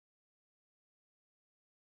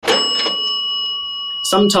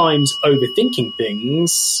sometimes overthinking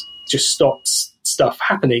things just stops stuff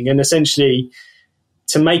happening. And essentially,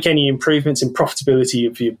 to make any improvements in profitability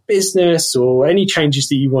of your business or any changes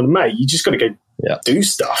that you want to make, you just got to go do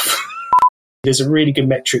stuff. There's a really good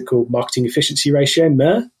metric called marketing efficiency ratio,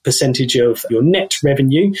 MER, percentage of your net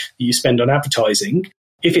revenue that you spend on advertising.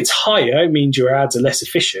 If it's higher, it means your ads are less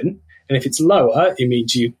efficient. And if it's lower, it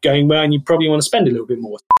means you're going well and you probably want to spend a little bit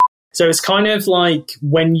more. So it's kind of like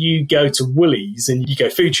when you go to Woolies and you go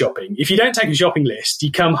food shopping. If you don't take a shopping list,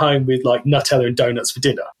 you come home with like Nutella and donuts for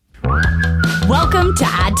dinner. Welcome to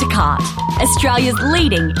Add to Cart, Australia's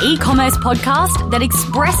leading e-commerce podcast that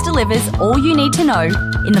express delivers all you need to know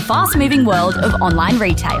in the fast-moving world of online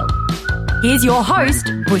retail. Here's your host,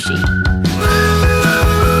 Bushy.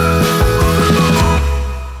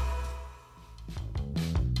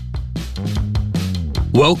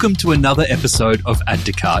 Welcome to another episode of Add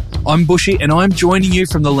to Cart. I'm Bushy and I'm joining you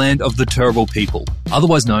from the land of the terrible people,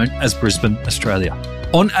 otherwise known as Brisbane, Australia.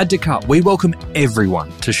 On Add to Cart, we welcome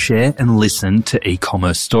everyone to share and listen to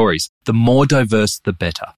e-commerce stories. The more diverse, the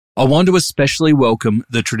better. I want to especially welcome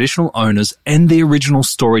the traditional owners and the original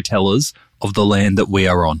storytellers of the land that we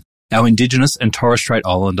are on, our Indigenous and Torres Strait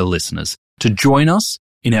Islander listeners, to join us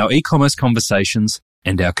in our e-commerce conversations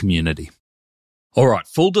and our community. All right,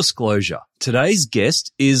 full disclosure. Today's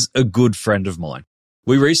guest is a good friend of mine.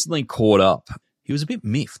 We recently caught up. He was a bit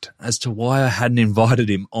miffed as to why I hadn't invited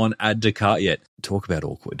him on Add to Cart yet. Talk about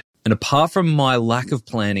awkward. And apart from my lack of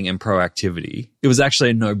planning and proactivity, it was actually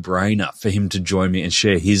a no-brainer for him to join me and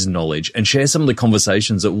share his knowledge and share some of the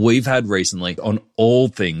conversations that we've had recently on all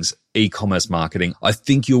things e-commerce marketing. I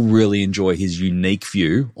think you'll really enjoy his unique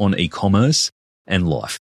view on e-commerce and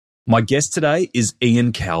life. My guest today is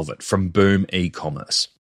Iain Calvert from Boom Ecommerce.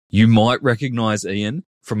 You might recognize Iain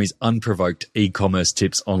from his unprovoked e-commerce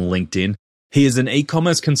tips on LinkedIn. He is an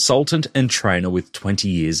e-commerce consultant and trainer with 20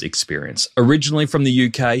 years experience. Originally from the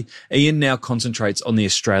UK, Iain now concentrates on the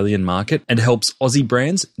Australian market and helps Aussie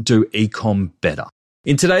brands do e-com better.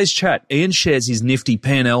 In today's chat, Iain shares his nifty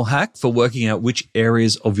P&L hack for working out which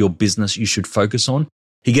areas of your business you should focus on.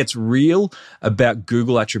 He gets real about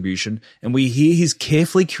Google attribution, and we hear his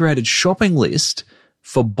carefully curated shopping list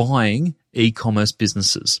for buying e-commerce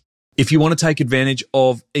businesses. If you want to take advantage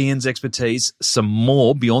of Iain's expertise some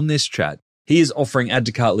more beyond this chat, he is offering Add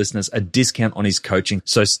to Cart listeners a discount on his coaching,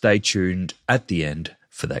 so stay tuned at the end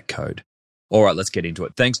for that code. All right, let's get into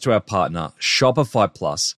it. Thanks to our partner, Shopify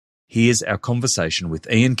Plus, here's our conversation with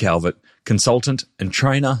Iain Calvert, consultant and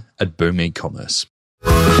trainer at Boom Ecommerce.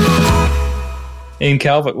 Iain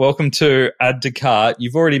Calvert, welcome to Add to Cart.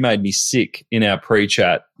 You've already made me sick in our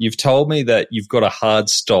pre-chat. You've told me that you've got a hard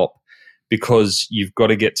stop because you've got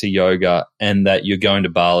to get to yoga and that you're going to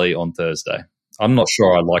Bali on Thursday. I'm not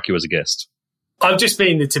sure I like you as a guest. I've just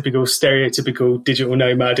been the typical stereotypical digital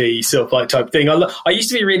nomad-y sort of like type thing. I used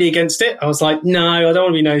to be really against it. I was like, no, I don't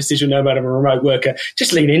want to be known as digital nomad. I'm a remote worker.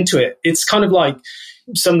 Just lean into it. It's kind of like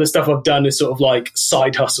some of the stuff I've done is sort of like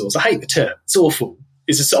side hustles. I hate the term. It's awful.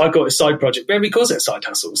 I've got a side project, but everybody calls it a side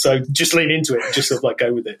hustle. So just lean into it and just sort of like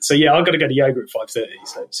go with it. So yeah, I've got to go to yoga at 5:30,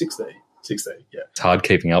 so 6:30, yeah. It's hard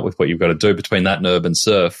keeping up with what you've got to do between that and urban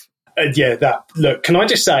surf. Look, can I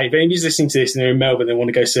just say, if anybody's listening to this and they're in Melbourne, they want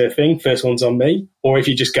to go surfing, first one's on me. Or if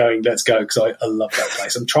you're just going, let's go, because I love that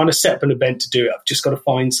place. I'm trying to set up an event to do it. I've just got to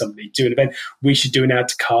find somebody to do an event. We should do an Add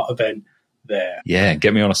to Cart event there. Yeah,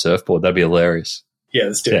 get me on a surfboard. That'd be hilarious. Yeah,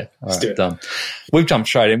 let's do it. Let's do it. Done. We've jumped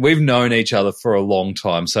straight in. We've known each other for a long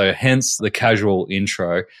time, so hence the casual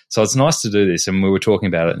intro. So it's nice to do this, and we were talking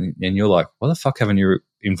about it, and you're like, why the fuck haven't you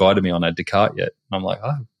invited me on Add to Cart yet? And I'm like,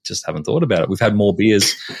 I just haven't thought about it. We've had more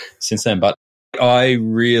beers since then, but I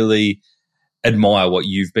really admire what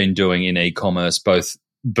you've been doing in e-commerce, both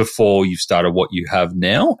before you've started what you have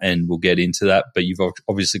now, and we'll get into that, but you've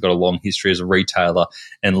obviously got a long history as a retailer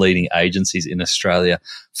and leading agencies in Australia.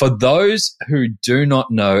 For those who do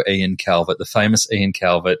not know Iain Calvert, the famous Iain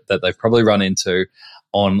Calvert that they've probably run into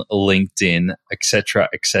on LinkedIn, etc.,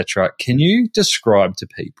 can you describe to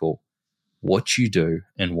people what you do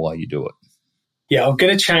and why you do it? Yeah, I'm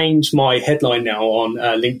going to change my headline now on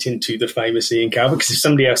LinkedIn to the famous Iain Calvert, because if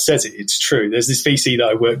somebody else says it, it's true. There's this VC that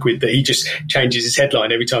I work with that he just changes his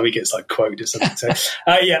headline every time he gets like quoted or something. So,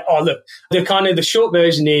 look, the short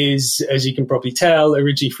version is, as you can probably tell,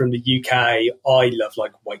 originally from the UK. I love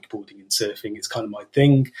like wakeboarding and surfing. It's kind of my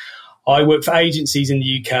thing. I work for agencies in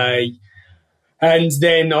the UK, and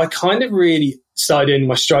then I kind of really started earning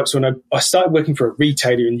my stripes when I started working for a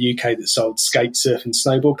retailer in the UK that sold skate, surf and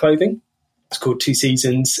snowboard clothing. It's called 2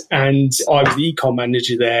 Seasons. And I was the e-com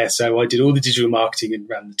manager there. So I did all the digital marketing and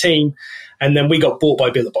ran the team. And then we got bought by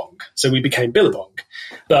Billabong. So we became Billabong.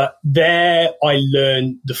 But there I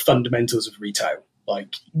learned the fundamentals of retail,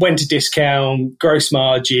 like when to discount, gross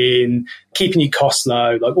margin, keeping your costs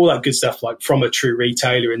low, like all that good stuff, like from a true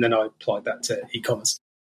retailer. And then I applied that to e-commerce.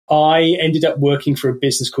 I ended up working for a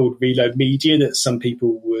business called Reload Media that some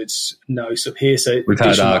people would know sort of here. So we've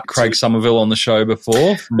had Craig Somerville on the show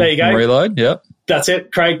before. There you go. Reload, yep. That's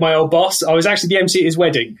it. Craig, my old boss. I was actually the MC at his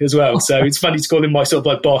wedding as well. So it's funny to call him my sort of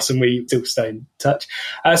like boss, and we still stay in touch.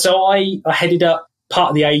 So I headed up part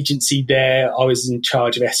of the agency there. I was in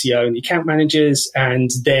charge of SEO and the account managers. And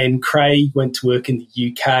then Craig went to work in the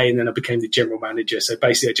UK, and then I became the general manager. So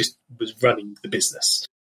basically I just was running the business.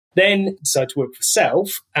 Then decided to work for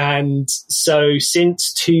self. And so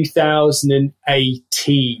since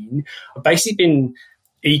 2018, I've basically been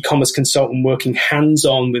e-commerce consultant working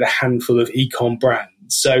hands-on with a handful of e-com brands.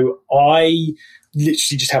 So I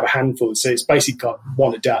literally just have a handful. So it's basically like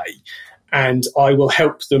one a day. And I will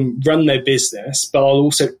help them run their business, but I'll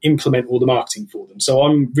also implement all the marketing for them. So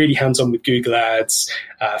I'm really hands-on with Google Ads,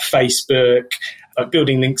 Facebook,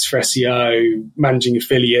 building links for SEO, managing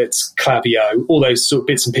affiliates, Klaviyo, all those sort of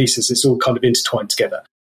bits and pieces. It's all kind of intertwined together.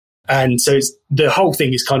 And so the whole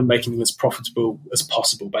thing is kind of making them as profitable as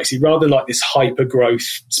possible, basically, rather than like this hyper growth,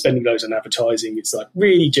 spending loads on advertising. It's like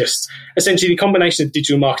really just essentially the combination of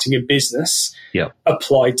digital marketing and business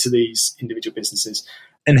applied to these individual businesses.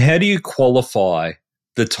 And how do you qualify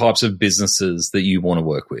the types of businesses that you want to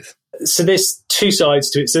work with? So there's two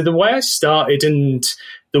sides to it. So the way I started and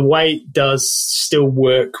the way it does still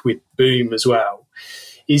work with Boom as well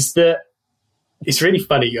is that it's really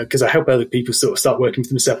funny because I help other people sort of start working for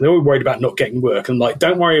themselves. And they're all worried about not getting work. I'm like,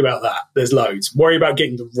 don't worry about that. There's loads. Worry about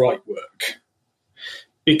getting the right work.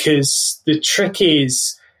 Because the trick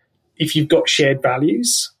is if you've got shared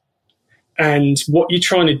values and what you're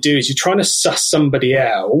trying to do is you're trying to suss somebody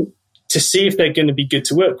out to see if they're going to be good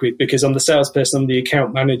to work with, because I'm the salesperson, I'm the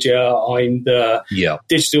account manager, I'm the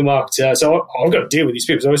digital marketer. So I've got to deal with these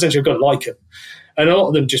people. So essentially I've got to like them. And a lot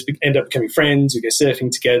of them just end up becoming friends. We go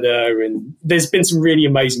surfing together. And there's been some really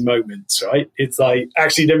amazing moments, right? It's like,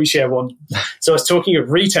 actually, let me share one. So I was talking at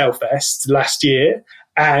Retail Fest last year,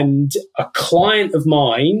 and a client of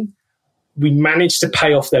mine, we managed to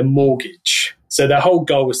pay off their mortgage. So their whole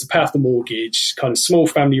goal was to pay off the mortgage, kind of small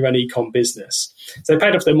family-run e-com business. So they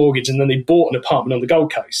paid off their mortgage, and then they bought an apartment on the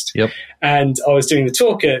Gold Coast. Yep. And I was doing the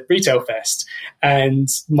talk at Retail Fest, and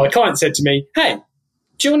my client said to me, "Hey,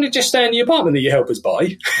 do you want to just stay in the apartment that you help us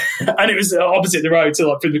buy?" And it was opposite the road to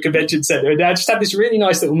like from the convention centre. And I just had this really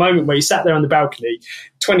nice little moment where you sat there on the balcony,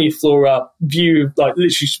 20th floor up, view, like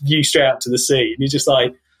literally view straight out to the sea. And you're just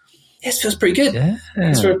like, yes, feels pretty good. Yeah.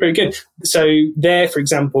 It feels pretty good. So there, for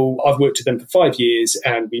example, I've worked with them for 5 years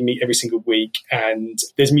and we meet every single week and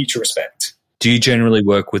there's mutual respect. Do you generally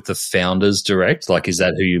work with the founders direct? Like, is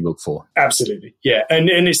that who you look for? Absolutely, yeah. And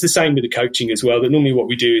it's the same with the coaching as well. That normally what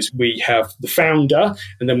we do is we have the founder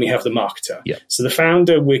and then we have the marketer. Yeah. So the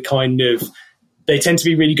founder, they tend to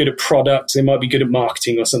be really good at products. They might be good at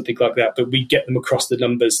marketing or something like that, but we get them across the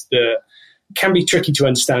numbers that can be tricky to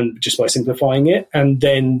understand just by simplifying it. And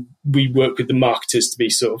then we work with the marketers to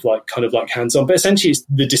be sort of like kind of like hands-on. But essentially it's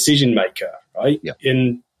the decision maker, right? Yeah.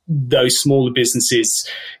 In those smaller businesses,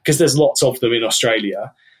 because there's lots of them in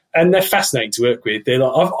Australia. And they're fascinating to work with. They're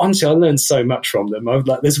like, honestly, I learned so much from them.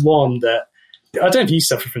 There's one that, I don't know if you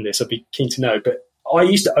suffer from this, I'd be keen to know, but I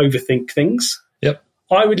used to overthink things. Yep.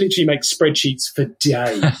 I would literally make spreadsheets for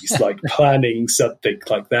days, like planning something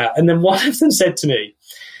like that. And then one of them said to me,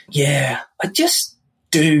 "Yeah, I just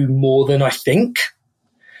do more than I think."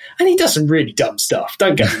 And he does some really dumb stuff,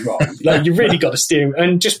 don't get me wrong. Like, you really got to steer him.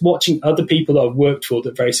 And just watching other people that I've worked for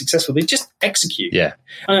that are very successful, they just execute. Yeah.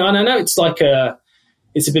 And I know it's like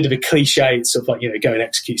it's a bit of a cliche. It's sort of like, go and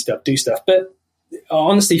execute stuff, do stuff. But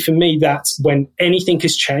honestly, for me, that's when anything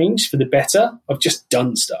has changed for the better. I've just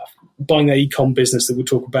done stuff. Buying that e-com business that we'll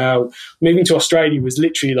talk about, moving to Australia was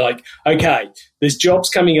literally like, okay, there's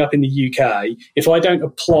jobs coming up in the UK. If I don't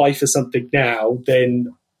apply for something now,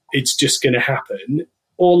 then it's just going to happen.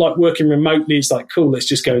 Or like working remotely, it's like, cool, let's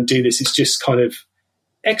just go and do this. It's just kind of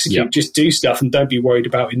execute, just do stuff and don't be worried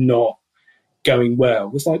about it not going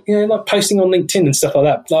well. It's like, like posting on LinkedIn and stuff like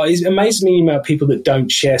that. Like, it amazes me about people that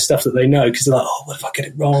don't share stuff that they know because they're like, oh, what if I get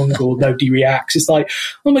it wrong? Or nobody reacts. It's like,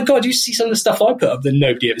 oh my God, you see some of the stuff I put up that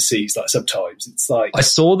nobody ever sees, like sometimes. It's like, I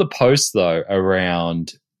saw the post though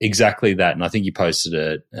around exactly that. And I think you posted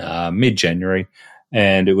it mid-January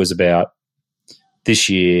and it was about this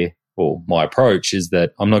year or my approach is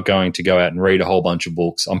that I'm not going to go out and read a whole bunch of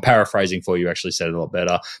books. I'm paraphrasing for you, actually said it a lot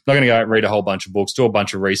better. I'm not going to go out and read a whole bunch of books, do a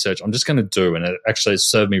bunch of research. I'm just going to do, and it actually has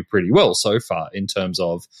served me pretty well so far in terms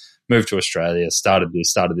of moved to Australia, started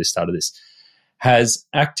this. Has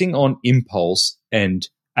acting on impulse and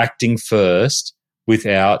acting first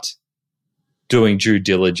without doing due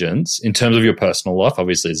diligence in terms of your personal life,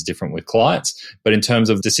 obviously it's different with clients, but in terms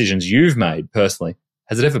of decisions you've made personally,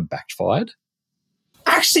 has it ever backfired?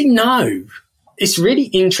 Actually, no. It's really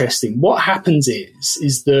interesting. What happens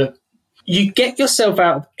is that you get yourself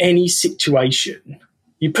out of any situation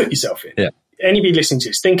you put yourself in. Yeah. Anybody listening to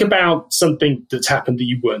this, think about something that's happened that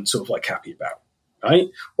you weren't sort of like happy about, right?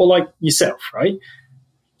 Or like yourself, right?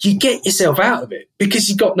 You get yourself out of it because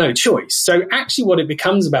you've got no choice. So actually what it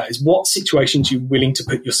becomes about is what situations you're willing to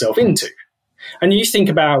put yourself into. And you think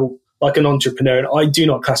about like an entrepreneur, and I do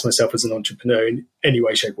not class myself as an entrepreneur in any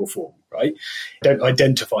way, shape or form, right? Don't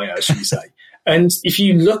identify as, should we say. And if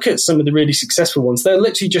you look at some of the really successful ones, they'll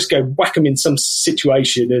literally just go whack them in some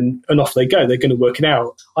situation and off they go. They're going to work it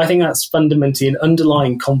out. I think that's fundamentally an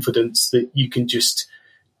underlying confidence that you can just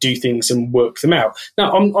do things and work them out.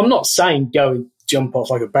 Now, I'm not saying go and jump off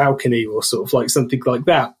like a balcony or sort of like something like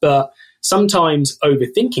that, but sometimes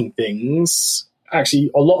overthinking things, actually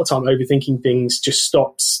a lot of time overthinking things just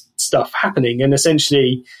stops stuff happening. And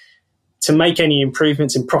essentially to make any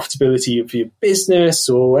improvements in profitability of your business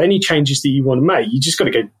or any changes that you want to make, you just got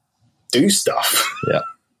to go do stuff. Yeah.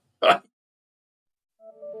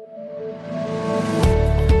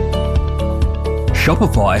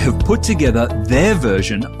 Shopify have put together their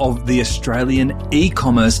version of the Australian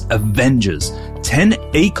e-commerce Avengers. 10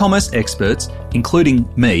 e-commerce experts, including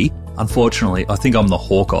me, unfortunately, I think I'm the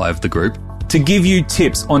Hawkeye of the group, to give you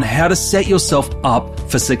tips on how to set yourself up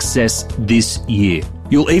for success this year.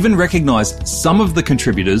 You'll even recognise some of the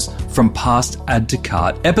contributors from past Add to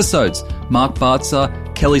Cart episodes. Mark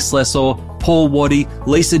Bartzer, Kelly Slessor, Paul Waddy,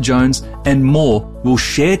 Lisa Jones, and more will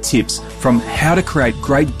share tips from how to create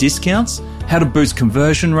great discounts, how to boost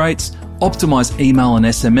conversion rates, optimize email and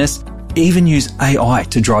SMS, even use AI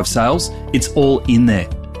to drive sales. It's all in there.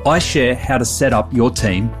 I share how to set up your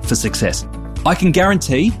team for success. I can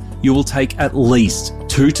guarantee you will take at least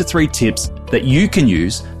 2 to 3 tips that you can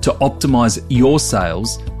use to optimize your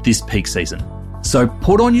sales this peak season. So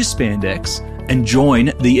put on your spandex and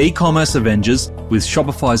join the e-commerce Avengers with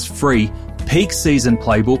Shopify's free peak season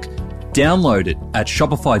playbook. Download it at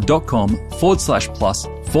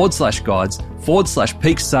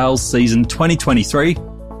shopify.com/plus/guides/peak sales season 2023,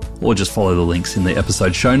 or just follow the links in the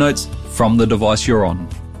episode show notes from the device you're on.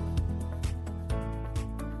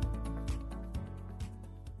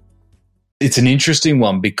 It's an interesting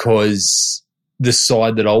one because the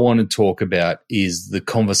side that I want to talk about is the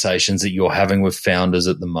conversations that you're having with founders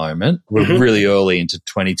at the moment. We're really early into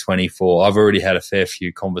 2024. I've already had a fair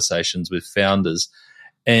few conversations with founders.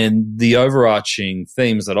 And the overarching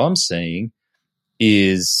themes that I'm seeing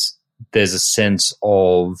is there's a sense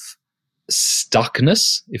of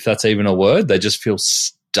stuckness, if that's even a word. They just feel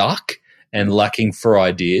stuck and lacking for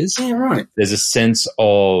ideas. Yeah, right. There's a sense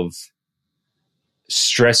of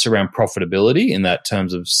stress around profitability in that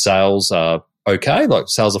terms of sales are okay, like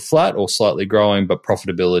sales are flat or slightly growing, but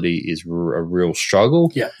profitability is a real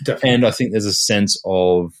struggle. Yeah, definitely. And I think there's a sense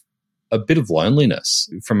of a bit of loneliness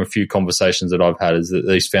from a few conversations that I've had, is that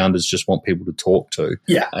these founders just want people to talk to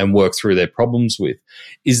and work through their problems with.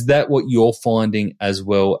 Is that what you're finding as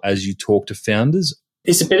well as you talk to founders?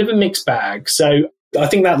 It's a bit of a mixed bag. So I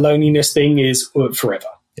think that loneliness thing is forever.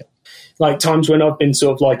 Yeah. Like times when I've been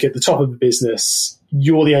sort of like at the top of the business,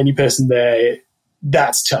 you're the only person there.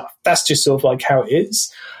 That's tough. That's just sort of like how it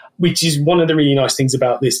is, which is one of the really nice things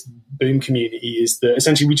about this Boom community is that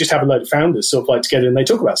essentially we just have a load of founders sort of like together and they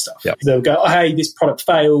talk about stuff. Yep. They'll go, oh, hey, this product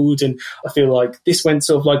failed and I feel like this went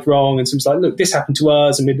sort of like wrong. And someone's like, look, this happened to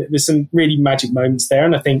us. I mean, there's some really magic moments there.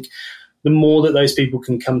 And I think the more that those people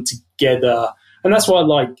can come together, and that's why I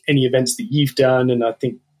like any events that you've done. And I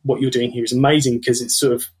think what you're doing here is amazing because it's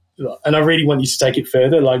sort of, and I really want you to take it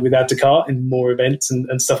further, like with Add to Cart and more events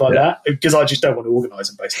and stuff like that, because I just don't want to organise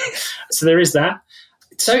them basically. So there is that.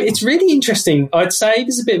 So it's really interesting. I'd say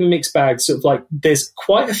there's a bit of a mixed bag. Sort of like there's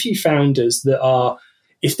quite a few founders that are,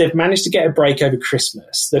 if they've managed to get a break over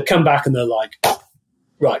Christmas, they'll come back and they're like,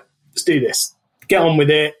 right, let's do this. Get on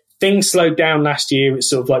with it. Things slowed down last year.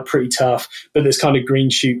 It's sort of like pretty tough, but there's kind of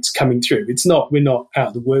green shoots coming through. We're not out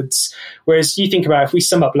of the woods. Whereas you think about if we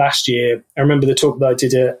sum up last year, I remember the talk that I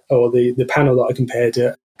did or the panel that I compared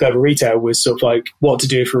at Global Retail was sort of like what to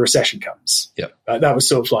do if a recession comes. Yeah. That was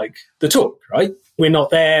sort of like the talk, right? We're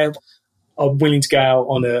not there. I'm willing to go out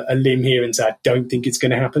on a limb here and say I don't think it's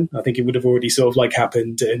going to happen. I think it would have already sort of like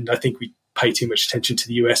happened, and I think we pay too much attention to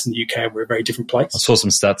the US and the UK, and we're a very different place. I saw some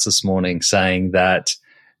stats this morning saying that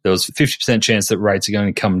there was a 50% chance that rates are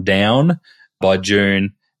going to come down by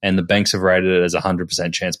June, and the banks have rated it as a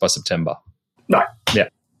 100% chance by September. No. Yeah.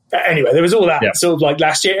 Anyway, there was all that sort of like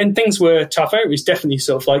last year, and things were tougher. It was definitely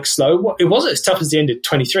sort of like slow. It wasn't as tough as the end of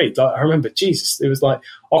 23. Like, I remember, Jesus, it was like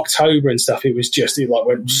October and stuff. It was just, it like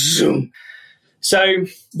went zoom. So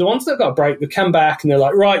the ones that got a break, they come back and they're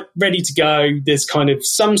like, right, ready to go. There's kind of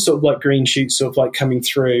some sort of like green shoots sort of like coming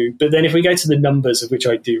through. But then if we go to the numbers, of which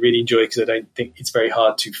I do really enjoy because I don't think it's very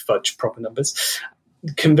hard to fudge proper numbers,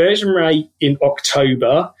 conversion rate in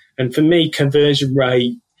October, and for me, conversion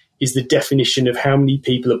rate is the definition of how many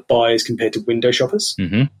people are buyers compared to window shoppers.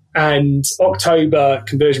 Mm-hmm. And October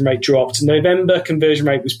conversion rate dropped. November conversion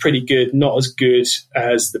rate was pretty good, not as good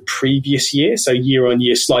as the previous year. So year on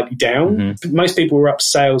year, slightly down. Mm-hmm. Most people were up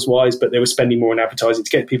sales wise, but they were spending more on advertising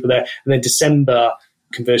to get people there. And then December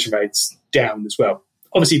conversion rates down as well.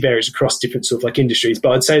 Obviously varies across different sort of like industries,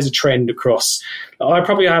 but I'd say as a trend across, I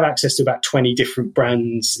probably have access to about 20 different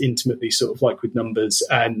brands intimately sort of like with numbers,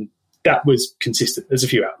 and that was consistent. There's a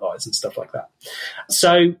few outliers and stuff like that.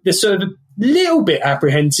 So they're sort of a little bit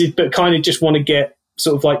apprehensive, but kind of just want to get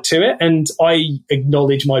sort of like to it. And I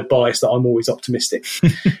acknowledge my bias that I'm always optimistic.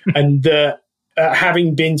 And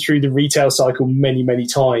having been through the retail cycle many, many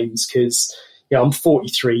times, because I'm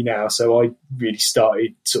 43 now, so I really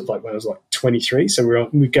started sort of like when I was like 23. So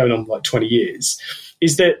we're going on like 20 years.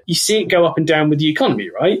 Is that you see it go up and down with the economy,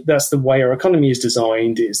 right? That's the way our economy is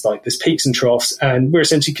designed. It's like there's peaks and troughs, and we're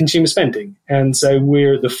essentially consumer spending. And so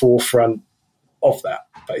we're at the forefront of that,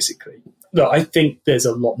 basically. Look, I think there's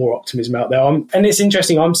a lot more optimism out there. And it's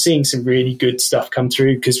interesting, I'm seeing some really good stuff come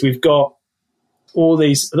through because we've got all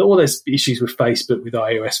those issues with Facebook with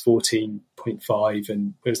iOS 14.5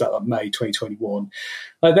 and when was that, like May 2021.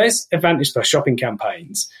 Like there's Advantage Plus shopping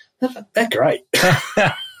campaigns. They're great.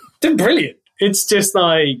 They're brilliant. It's just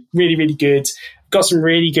like really, really good. Got some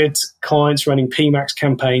really good clients running PMAX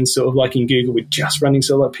campaigns, sort of like in Google, with just running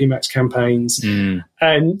sort of like PMAX campaigns,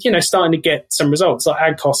 and starting to get some results. Like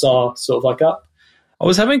ad costs are sort of like up. I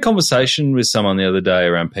was having a conversation with someone the other day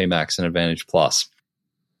around PMAX and Advantage Plus,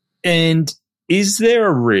 and is there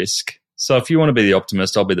a risk? So if you want to be the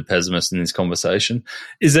optimist, I'll be the pessimist in this conversation.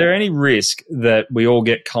 Is there any risk that we all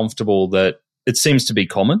get comfortable that it seems to be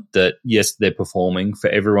common that, yes, they're performing for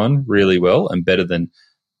everyone really well and better than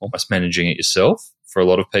almost managing it yourself for a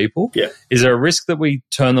lot of people? Yeah. Is there a risk that we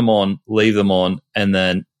turn them on, leave them on, and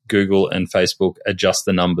then Google and Facebook adjust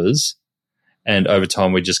the numbers, and over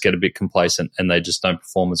time we just get a bit complacent and they just don't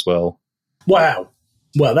perform as well? Wow.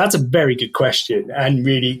 Well, that's a very good question, and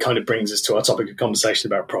really kind of brings us to our topic of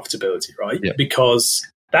conversation about profitability, right? Yeah. Because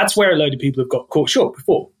that's where a load of people have got caught short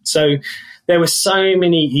before. So there were so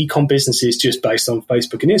many e-com businesses just based on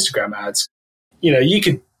Facebook and Instagram ads. You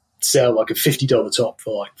could sell like a $50 top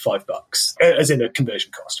for like $5, as in a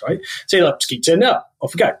conversion cost, right? So you're like, just keep turning up,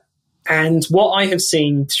 off we go. And what I have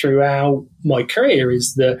seen throughout my career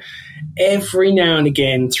is that every now and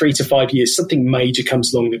again, 3 to 5 years, something major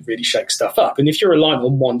comes along that really shakes stuff up. And if you're reliant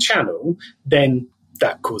on one channel, then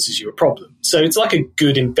that causes you a problem. So it's like a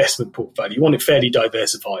good investment portfolio. You want it fairly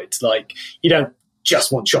diversified. Like you don't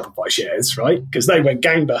just want Shopify shares, right? Because they went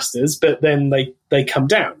gangbusters, but then they come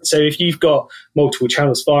down. So if you've got multiple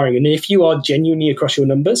channels firing, and if you are genuinely across your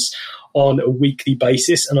numbers on a weekly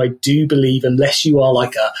basis, and I do believe unless you are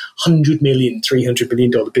like a $100 million, $300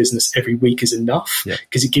 million business, every week is enough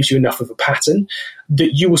because it gives you enough of a pattern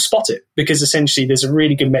that you will spot it. Because essentially there's a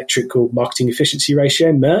really good metric called marketing efficiency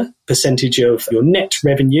ratio, MER, percentage of your net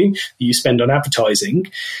revenue that you spend on advertising.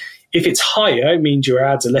 If it's higher, it means your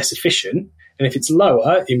ads are less efficient. And if it's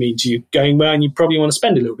lower, it means you're going well and you probably want to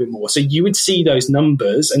spend a little bit more. So you would see those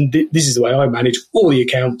numbers, and this is the way I manage all the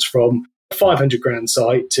accounts from a $500,000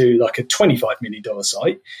 site to like a $25 million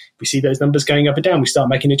site. We see those numbers going up and down. We start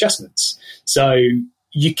making adjustments. So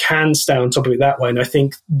you can stay on top of it that way. And I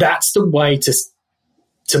think that's the way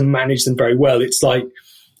to manage them very well. It's like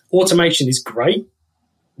automation is great.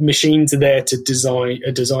 Machines are there to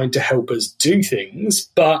designed to help us do things,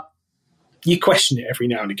 but you question it every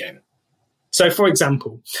now and again. So, for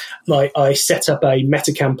example, like I set up a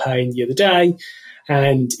meta campaign the other day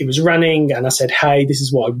and it was running and I said, hey, this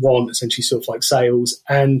is what I want, essentially sort of like sales.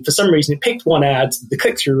 And for some reason, it picked one ad, the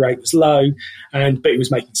click-through rate was low, but it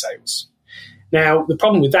was making sales. Now, the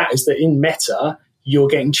problem with that is that in Meta, you're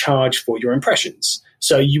getting charged for your impressions.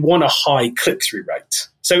 So you want a high click-through rate.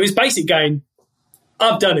 So it's basically going,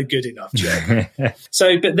 I've done a good enough job.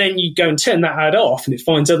 So, but then you go and turn that ad off and it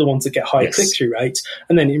finds other ones that get higher click-through rates,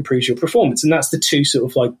 and then it improves your performance. And that's the two sort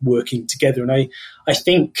of like working together. And I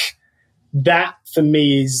think that for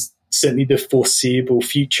me is certainly the foreseeable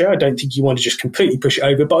future. I don't think you want to just completely push it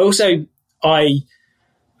over, but also I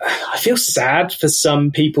feel sad for some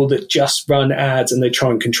people that just run ads and they try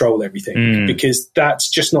and control everything, because that's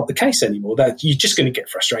just not the case anymore. That you're just going to get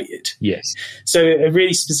frustrated. Yes. So a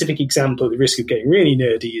really specific example, at the risk of getting really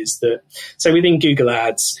nerdy, is that, so within Google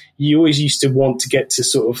Ads, you always used to want to get to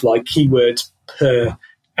sort of like keyword per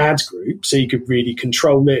ad group, so you could really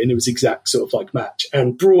control it, and it was exact sort of like match.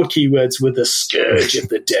 And broad keywords were the scourge of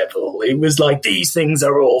the devil. It was like, these things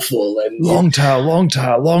are awful, and long tail.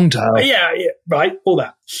 Yeah, right, all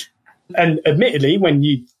that. And admittedly, when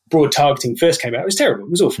broad targeting first came out, it was terrible.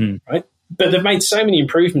 It was awful, right? But they've made so many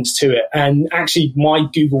improvements to it, and actually, my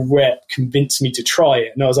Google rep convinced me to try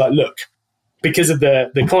it, and I was like, look, because of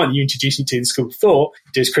the client you introduced me to, the school of thought,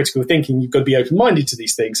 does critical thinking, you've got to be open-minded to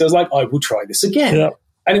these things. So I was like, I will try this again. Yeah.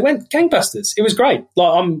 And it went gangbusters. It was great.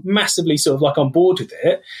 Like, I'm massively sort of like on board with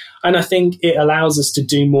it. And I think it allows us to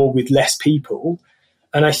do more with less people.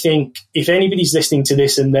 And I think if anybody's listening to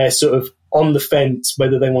this and they're sort of on the fence,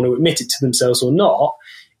 whether they want to admit it to themselves or not,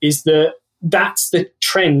 is that that's the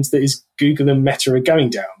trend that is Google and Meta are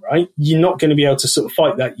going down, right? You're not going to be able to sort of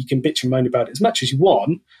fight that. You can bitch and moan about it as much as you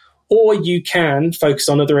want, or you can focus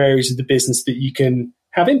on other areas of the business that you can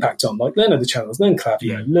have impact on, like learn other channels, learn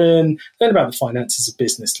Klaviyo, learn about the finances of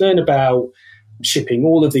business, learn about shipping,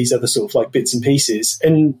 all of these other sort of like bits and pieces.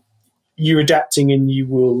 And you're adapting, and you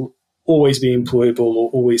will always be employable or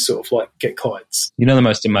always sort of like get clients. You know the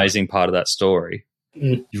most amazing part of that story?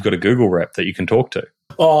 You've got a Google rep that you can talk to.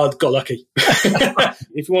 Oh, I got lucky.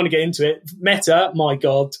 If you want to get into it, Meta, my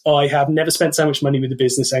God, I have never spent so much money with the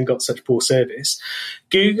business and got such poor service.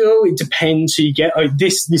 Google, it depends who you get.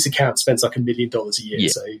 This account spends like $1 million a year,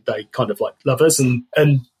 so they kind of like love us, and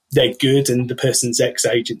they're good, and the person's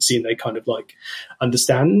ex-agency, and they kind of like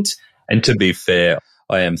understand. And to be fair,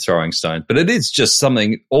 I am throwing stones, but it is just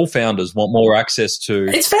something all founders want more access to.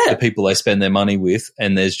 It's fair. The people they spend their money with,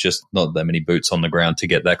 and there's just not that many boots on the ground to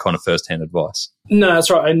get that kind of first-hand advice. No,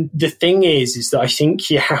 that's right. And the thing is that I think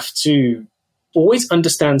you have to always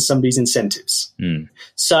understand somebody's incentives.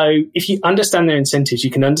 So if you understand their incentives, you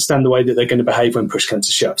can understand the way that they're going to behave when push comes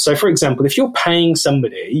to shove. So, for example, if you're paying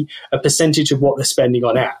somebody a percentage of what they're spending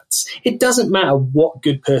on ads, it doesn't matter what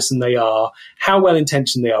good person they are, how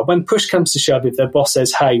well-intentioned they are. When push comes to shove, if their boss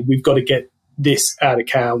says, hey, we've got to get this ad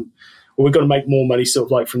account, or we've got to make more money sort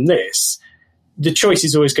of like from this, the choice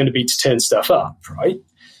is always going to be to turn stuff up, right?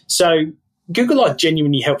 So Google are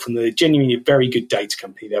genuinely helpful. They're genuinely a very good data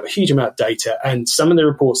company. They have a huge amount of data, and some of the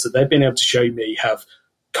reports that they've been able to show me have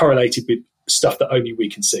correlated with stuff that only we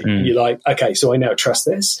can see. And you're like, okay, so I now trust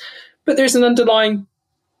this. But there's an underlying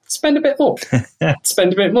spend a bit more.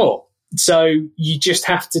 Spend a bit more. So you just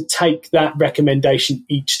have to take that recommendation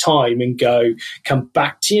each time and come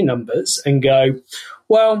back to your numbers and go,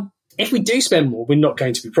 well, if we do spend more, we're not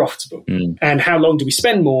going to be profitable. And how long do we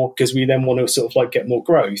spend more? Because we then want to sort of like get more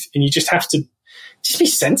growth. And you just have to just be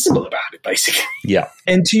sensible about it, basically. Yeah.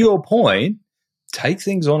 And to your point, take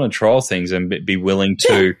things on and trial things, and be willing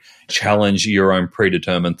to challenge your own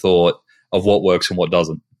predetermined thought of what works and what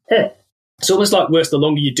doesn't. Yeah. It's almost like worse, the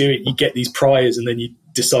longer you do it, you get these priors and then you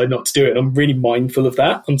decide not to do it. And I'm really mindful of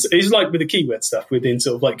that. It's like with the keyword stuff within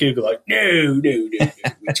sort of like Google, like, no, we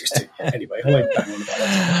just do. Anyway, I won't bang on about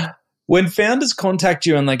that. When founders contact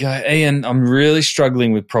you and they go, Iain, I'm really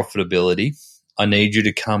struggling with profitability, I need you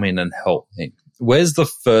to come in and help me, where's the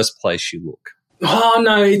first place you look? Oh,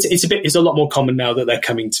 no, it's a lot more common now that they're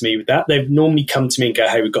coming to me with that. They've normally come to me and go,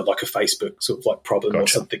 hey, we've got like a Facebook sort of like problem or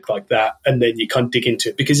something like that. And then you kind of dig into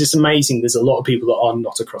it, because it's amazing. There's a lot of people that are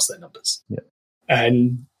not across their numbers. Yeah.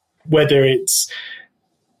 And whether it's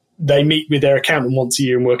they meet with their accountant once a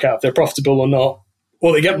year and work out if they're profitable or not,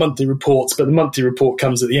 or they get monthly reports, but the monthly report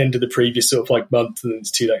comes at the end of the previous sort of like month, and then it's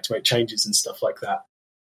too late to make changes and stuff like that.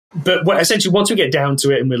 But essentially, once we get down to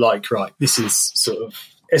it and we're like, right, this is sort of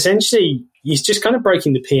essentially, it's just kind of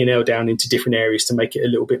breaking the P&L down into different areas to make it a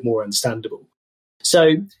little bit more understandable.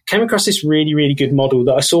 So came across this really, really good model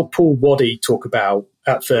that I saw Paul Waddy talk about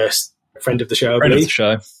at first, friend of the show, I believe.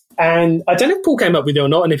 Friend of the show. And I don't know if Paul came up with it or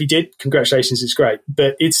not, and if he did, congratulations, it's great.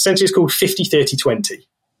 But it's essentially called 50-30-20.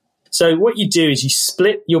 So what you do is you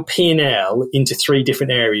split your P&L into 3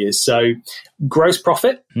 different areas. So gross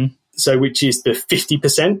profit, so which is the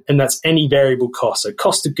 50%, and that's any variable cost. So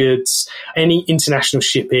cost of goods, any international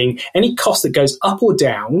shipping, any cost that goes up or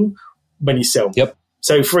down when you sell. Yep.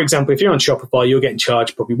 So, for example, if you're on Shopify, you're getting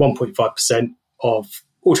charged probably 1.5% of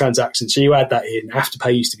all transactions. So you add that in.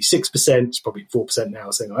 Afterpay used to be 6%, it's probably 4%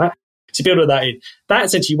 now, something like that. So you build all that in. That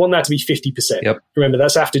essentially, you want that to be 50%. Yep. Remember,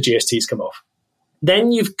 that's after GST's come off.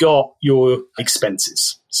 Then you've got your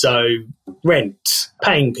expenses. So rent,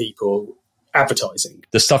 paying people, advertising.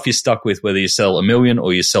 The stuff you're stuck with, whether you sell $1 million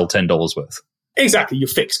or you sell $10 worth. Exactly, your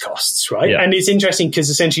fixed costs, right? Yeah. And it's interesting because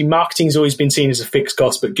essentially marketing has always been seen as a fixed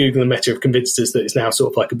cost, but Google and Meta have convinced us that it's now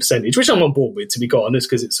sort of like a percentage, which I'm on board with, to be quite honest,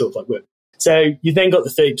 because it's sort of like work. So you then got the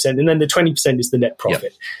 30%, and then the 20% is the net profit.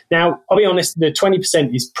 Yep. Now, I'll be honest, the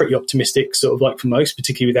 20% is pretty optimistic, sort of like for most,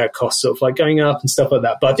 particularly with our costs sort of like going up and stuff like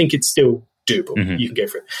that. But I think it's still doable. Mm-hmm. You can go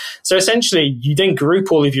for it. So essentially, you then group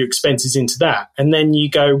all of your expenses into that, and then you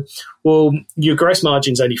go, well, your gross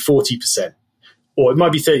margin's only 40%, or it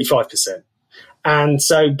might be 35%. And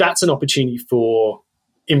so that's an opportunity for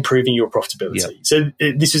improving your profitability. Yep. So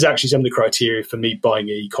this was actually some of the criteria for me buying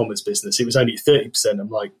an e-commerce business. It was only 30%. I'm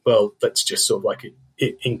like, well, let's just sort of like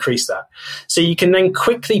increase that. So you can then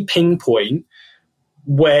quickly pinpoint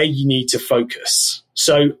where you need to focus.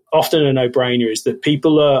 So often a no-brainer is that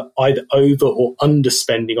people are either over or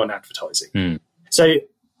underspending on advertising. So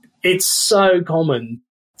it's so common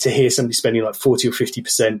to hear somebody spending like 40 or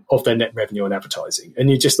 50% of their net revenue on advertising. And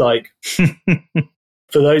you're just like,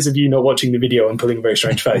 for those of you not watching the video, I'm pulling a very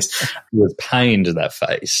strange face. With pain to that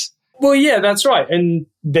face. Well, yeah, that's right. And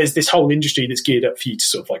there's this whole industry that's geared up for you to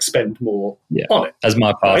sort of like spend more on it. As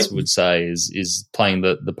my pastor would say, is playing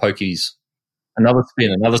the pokies. Another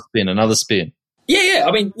spin, another spin, another spin. Yeah.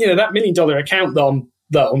 I mean, that $1 million account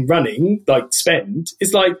that I'm running, like spend,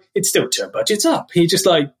 is like, it's still turn budgets up. You're just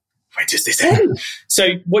like, where does this end?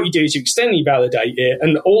 So what you do is you externally validate it.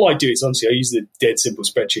 And all I do is, honestly, I use the dead simple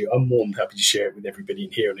spreadsheet. I'm more than happy to share it with everybody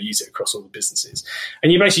in here, and I use it across all the businesses.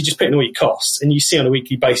 And you basically just put in all your costs, and you see on a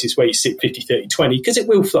weekly basis where you sit 50, 30, 20, because it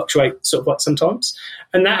will fluctuate sort of like sometimes.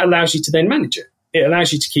 And that allows you to then manage it. It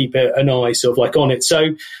allows you to keep an eye sort of like on it.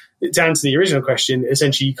 So to answer the original question,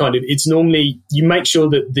 essentially it's normally, you make sure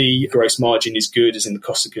that the gross margin is good, as in the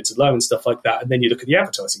cost of goods are low and stuff like that. And then you look at the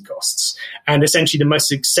advertising costs. And essentially the most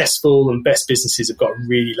successful and best businesses have got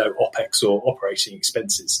really low OPEX or operating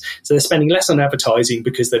expenses. So they're spending less on advertising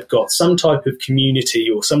because they've got some type of community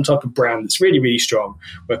or some type of brand that's really, really strong,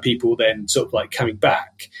 where people then sort of like coming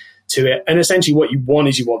back to it. And essentially what you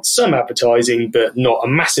want some advertising, but not a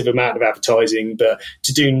massive amount of advertising. But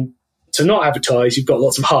to not advertise, you've got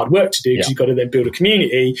lots of hard work to do, because you've got to then build a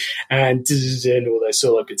community and all those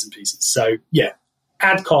sort of bits and pieces. So,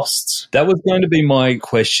 ad costs. That was going to be my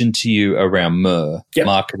question to you around MER,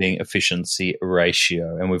 marketing efficiency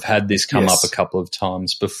ratio. And we've had this come up a couple of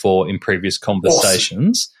times before in previous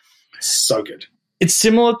conversations. Awesome. So good. It's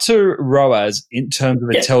similar to ROAS in terms of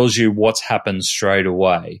it tells you what's happened straight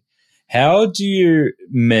away. How do you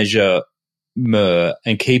measure MER,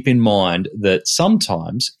 and keep in mind that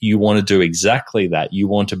sometimes you want to do exactly that. You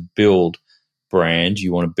want to build brand,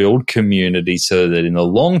 you want to build community, so that in the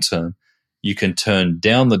long term you can turn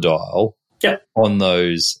down the dial on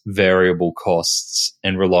those variable costs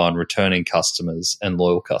and rely on returning customers and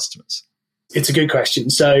loyal customers. It's a good question.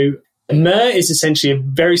 So MER is essentially a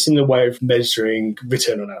very similar way of measuring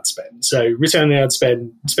return on ad spend. So return on ad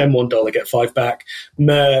spend $1, get $5 back.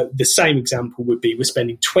 MER, the same example would be we're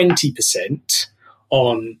spending 20%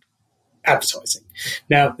 on advertising.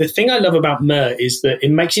 Now, the thing I love about MER is that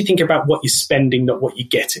it makes you think about what you're spending, not what you're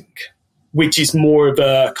getting, which is more of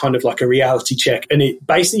a kind of like a reality check. And it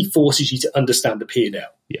basically forces you to understand the P&L.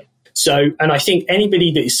 Yeah. So, and I think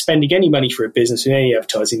anybody that is spending any money for a business in any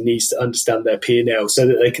advertising needs to understand their P&L so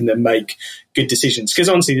that they can then make good decisions. Because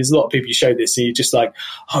honestly, there's a lot of people you show this and you're just like,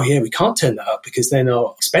 oh yeah, we can't turn that up because then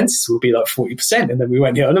our expenses will be like 40%. And then we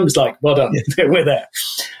went here and I was like, well done, we're there.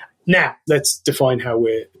 Now, let's define how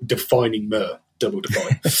we're defining MER, double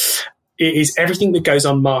define. It is everything that goes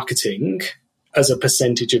on marketing as a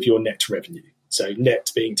percentage of your net revenue. So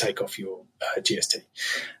net being take off your GST.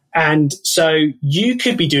 And so you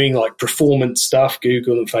could be doing like performance stuff,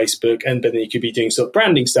 Google and Facebook, and then you could be doing sort of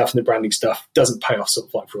branding stuff, and the branding stuff doesn't pay off sort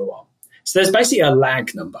of like for a while. So there's basically a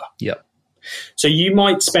lag number. Yep. So you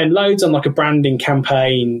might spend loads on like a branding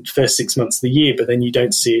campaign first 6 months of the year, but then you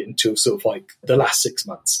don't see it until sort of like the last 6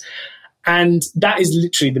 months. And that is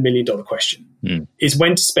literally the $1 million question, is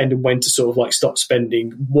when to spend and when to sort of like stop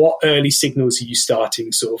spending. What early signals are you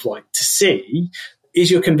starting sort of like to see?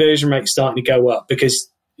 Is your conversion rate starting to go up? Because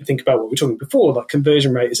think about what we were talking before, like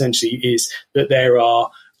conversion rate essentially is that there are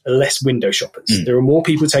less window shoppers. There are more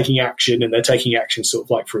people taking action, and they're taking action sort of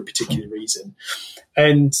like for a particular reason.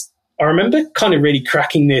 And I remember kind of really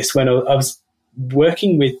cracking this when I was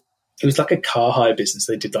working with it was like a car hire business.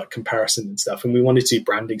 They did like comparison and stuff, and we wanted to do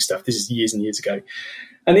branding stuff. This is years and years ago.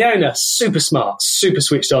 And the owner, super smart, super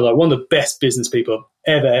switched on, like one of the best business people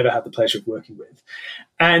I've ever had the pleasure of working with.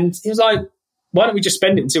 And he was like, why don't we just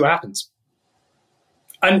spend it and see what happens?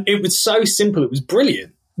 And it was so simple. It was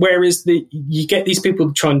brilliant. Whereas you get these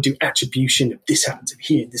people trying to do attribution of this happens over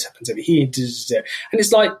here, this happens over here. And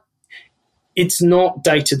it's like, it's not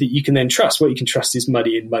data that you can then trust. What you can trust is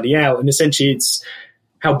money in, money out. And essentially it's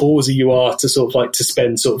how ballsy you are to sort of like to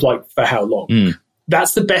spend sort of like for how long.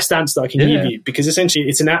 That's the best answer that I can give you, because essentially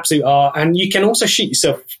it's an absolute art. And you can also shoot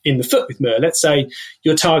yourself in the foot with MER. Let's say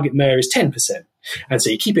your target MER is 10%. And so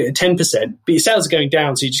you keep it at 10%, but your sales are going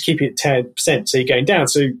down, so you just keep it at 10%. So you're going down.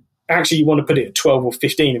 So actually you want to put it at 12 or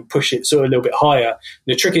 15 and push it sort of a little bit higher.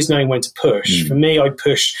 The trick is knowing when to push. For me, I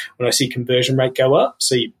push when I see conversion rate go up.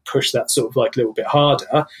 So you push that sort of like a little bit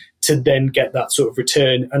harder to then get that sort of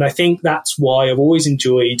return. And I think that's why I've always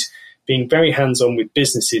enjoyed being very hands-on with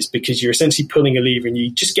businesses, because you're essentially pulling a lever and you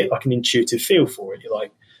just get like an intuitive feel for it. You're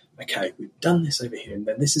like, okay, we've done this over here and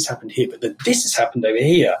then this has happened here, but then this has happened over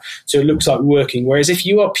here. So it looks like we're working. Whereas if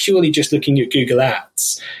you are purely just looking at Google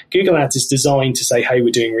Ads is designed to say, hey, we're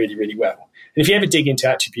doing really, really well. And if you ever dig into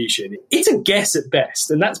attribution, it's a guess at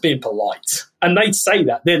best, and that's being polite. And they'd say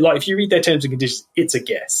that. They're like, if you read their terms and conditions, it's a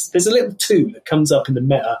guess. There's a little 2 that comes up in the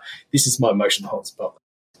meta. This is my emotional hotspot.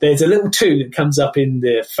 There's a little 2 that comes up in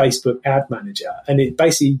the Facebook ad manager, and it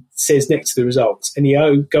basically says next to the results, and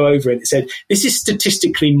you go over it, and it said, this is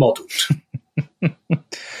statistically modeled.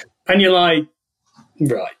 And you're like,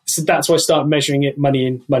 right. So that's why I start measuring it money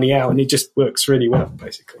in, money out, and it just works really well,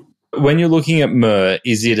 basically. When you're looking at MER,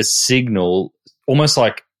 is it a signal, almost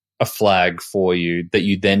like a flag for you, that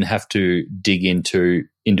you then have to dig into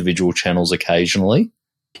individual channels occasionally?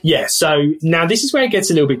 Yeah. So now this is where it gets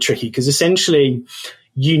a little bit tricky, because essentially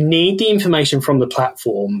you need the information from the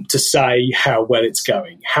platform to say how well it's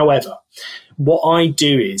going. However, what I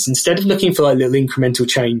do is, instead of looking for like little incremental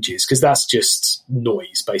changes, because that's just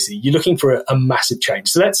noise, basically, you're looking for a massive change.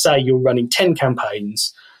 So let's say you're running 10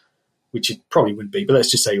 campaigns, which it probably wouldn't be, but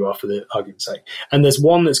let's just say you are for the argument's sake. And there's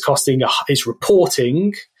one that's costing, it's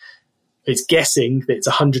reporting, it's guessing that it's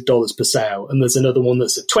 $100 per sale, and there's another one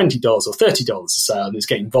that's at $20 or $30 a sale and it's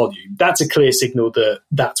getting volume. That's a clear signal that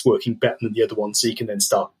that's working better than the other one, so you can then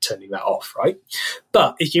start turning that off, right?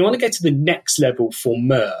 But if you want to get to the next level for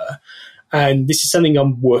MER, and this is something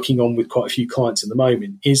I'm working on with quite a few clients at the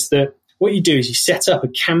moment, is that what you do is you set up a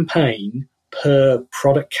campaign per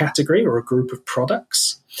product category or a group of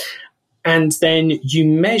products, and then you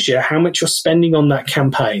measure how much you're spending on that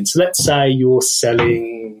campaign. So let's say you're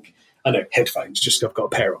selling, I know, headphones, just I've got a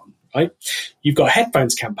pair on, right? You've got a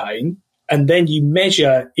headphones campaign, and then you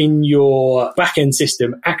measure in your back-end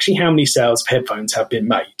system actually how many sales of headphones have been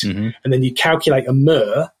made. And then you calculate a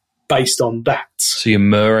MER based on that. So you're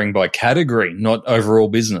MERing by category, not overall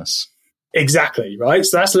business. Exactly, right?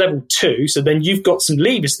 So that's level 2. So then you've got some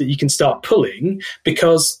levers that you can start pulling,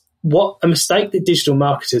 because what a mistake that digital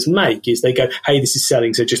marketers make is they go, hey, this is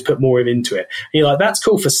selling, so just put more into it. And you're like, that's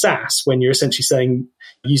cool for SaaS when you're essentially saying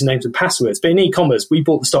usernames and passwords. But in e-commerce, we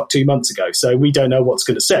bought the stock 2 months ago, so we don't know what's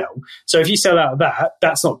going to sell. So if you sell out of that,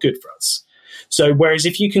 that's not good for us. So whereas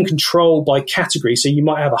if you can control by category, so you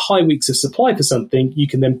might have a high weeks of supply for something, you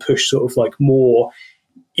can then push sort of like more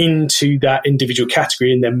into that individual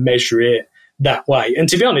category and then measure it that way. And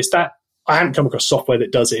to be honest, that I haven't come across software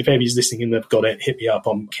that does it. If anybody's listening and they've got it, hit me up.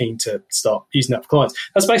 I'm keen to start using that for clients.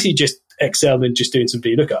 That's basically just Excel and just doing some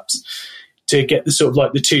VLOOKUPs to get the sort of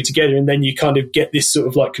like the 2 together. And then you kind of get this sort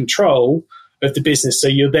of like control of the business. So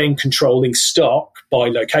you're then controlling stock by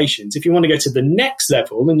locations. If you want to go to the next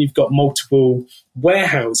level and you've got multiple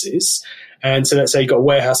warehouses, and so let's say you've got a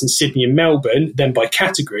warehouse in Sydney and Melbourne, then by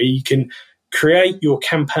category, you can create your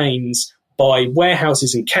campaigns by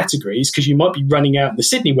warehouses and categories, because you might be running out in the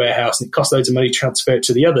Sydney warehouse and it costs loads of money to transfer it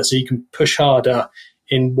to the other. So you can push harder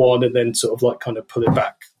in one and then sort of like kind of pull it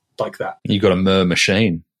back like that. You've got a MER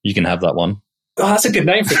machine. You can have that one. Oh, that's a good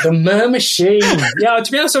name for it, the MER machine. Yeah,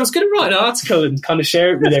 to be honest, I was going to write an article and kind of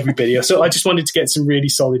share it with everybody. So I just wanted to get some really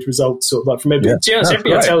solid results, sort of like from everybody. To be honest,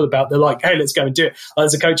 everybody I tell about, they're like, hey, let's go and do it.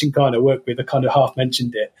 There's a coaching client I work with, I kind of half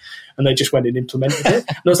mentioned it, and they just went and implemented it.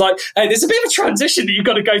 And I was like, hey, there's a bit of a transition that you've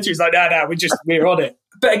got to go through. It's like, no, we're on it.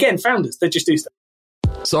 But again, founders, they just do stuff.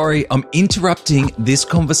 Sorry, I'm interrupting this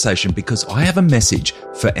conversation because I have a message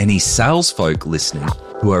for any sales folk listening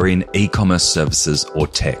who are in e-commerce services or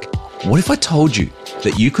tech. What if I told you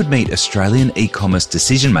that you could meet Australian e-commerce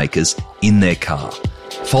decision makers in their car,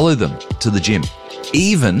 follow them to the gym,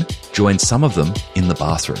 even join some of them in the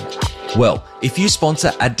bathroom? Well, if you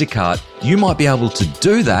sponsor Add to Cart, you might be able to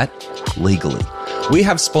do that legally. We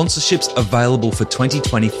have sponsorships available for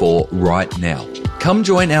 2024 right now. Come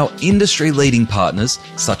join our industry-leading partners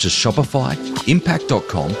such as Shopify,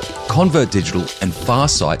 Impact.com, Convert Digital, and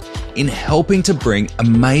Farsight in helping to bring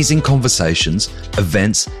amazing conversations,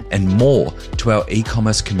 events, and more to our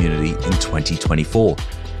e-commerce community in 2024.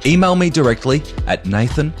 Email me directly at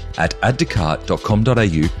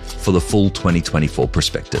nathan@addtocart.com.au for the full 2024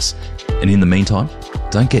 prospectus. And in the meantime,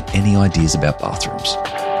 don't get any ideas about bathrooms.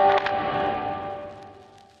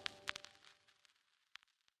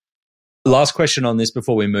 Last question on this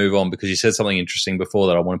before we move on, because you said something interesting before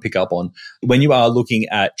that I want to pick up on. When you are looking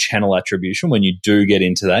at channel attribution, when you do get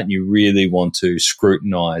into that and you really want to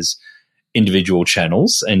scrutinize individual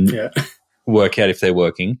channels and work out if they're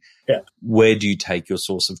working, where do you take your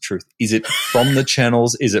source of truth? Is it from the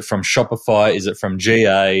channels? Is it from Shopify? Is it from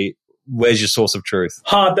GA? Where's your source of truth?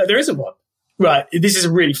 There isn't one. Right. This is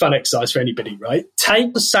a really fun exercise for anybody, right?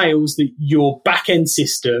 Take the sales that your back-end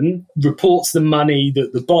system reports the money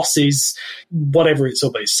that the boss is, whatever it's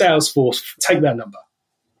all about, Salesforce, take that number.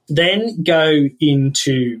 Then go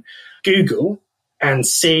into Google and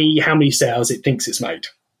see how many sales it thinks it's made,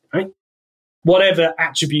 right? Whatever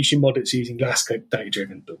attribution model it's using, landscape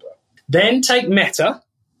data-driven, blah, blah. Then take Meta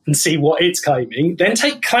and see what it's claiming. Then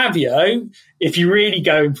take Klaviyo, if you're really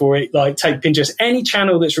going for it, like take Pinterest, any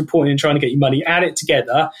channel that's reporting and trying to get you money, add it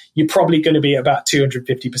together, you're probably going to be about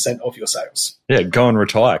 250% of your sales. Yeah, go and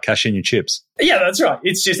retire, cash in your chips. Yeah, that's right.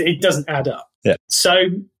 It's just, it doesn't add up. Yeah. So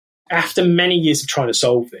after many years of trying to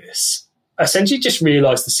solve this, essentially just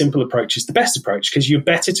realised the simple approach is the best approach, because you're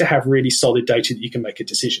better to have really solid data that you can make a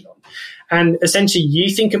decision on. And essentially you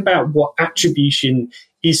think about what attribution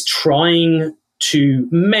is trying to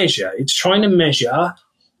measure. It's trying to measure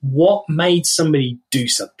what made somebody do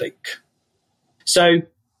something. So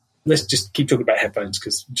let's just keep talking about headphones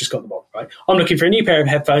because we just got them on, right? I'm looking for a new pair of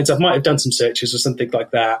headphones. I might have done some searches or something like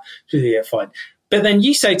that. Yeah, fine. But then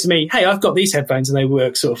you say to me, hey, I've got these headphones and they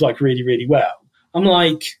work sort of like really, really well. I'm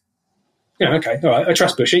like, yeah, okay, all right, I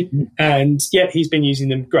trust Bushy. And yeah, he's been using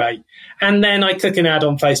them, great. And then I click an ad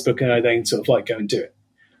on Facebook and I then sort of like go and do it.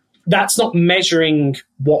 That's not measuring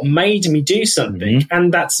what made me do something,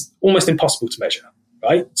 and that's almost impossible to measure,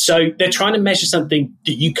 right? So they're trying to measure something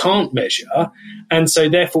that you can't measure, and so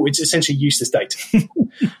therefore it's essentially useless data.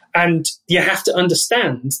 And you have to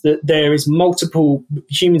understand that there is multiple,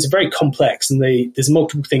 humans are very complex, and there's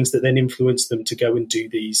multiple things that then influence them to go and do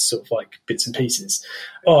these sort of like bits and pieces.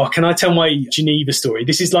 Oh, can I tell my Geneva story?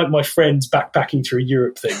 This is like my friend's backpacking through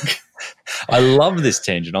Europe thing. I love this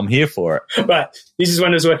tangent. I'm here for it. Right. This is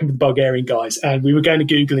when I was working with the Bulgarian guys, and we were going to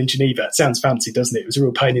Google in Geneva. It sounds fancy, doesn't it? It was a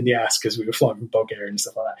real pain in the ass because we were flying from Bulgaria and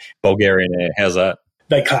stuff like that. Bulgarian Air, how's that?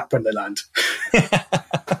 They clap when they land.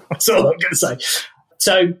 That's all I'm going to say.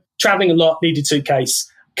 So traveling a lot, needed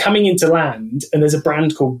suitcase, coming into land, and there's a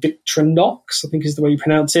brand called Victorinox, I think is the way you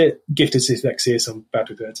pronounce it. Gifted dyslexia, so I'm bad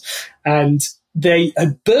with words. And they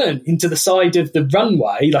had burnt into the side of the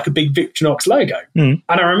runway like a big Victorinox logo. And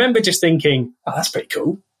I remember just thinking, oh, that's pretty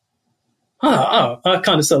cool. I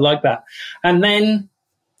kind of sort of like that. And then,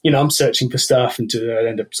 you know, I'm searching for stuff and to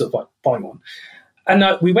end up sort of like buying one. And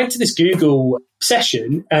we went to this Google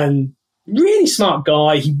session, and really smart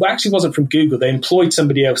guy. He actually wasn't from Google. They employed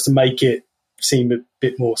somebody else to make it seem a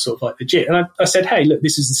bit more sort of like legit. And I said, hey, look,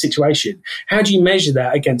 this is the situation. How do you measure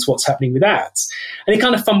that against what's happening with ads? And he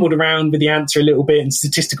kind of fumbled around with the answer a little bit and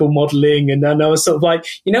statistical modeling. And then I was sort of like,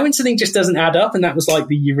 you know, when something just doesn't add up, and that was like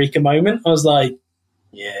the eureka moment. I was like,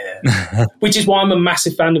 yeah, which is why I'm a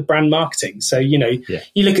massive fan of brand marketing. So, you know,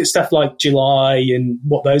 you look at stuff like July and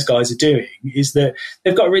what those guys are doing is that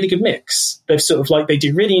they've got a really good mix. They've sort of like, they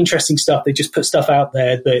do really interesting stuff. They just put stuff out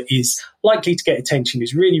there that is likely to get attention,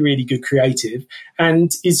 is really, really good creative,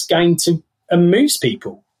 and is going to amuse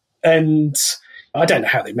people. And I don't know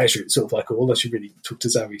how they measure it, sort of like, all. I should really talk to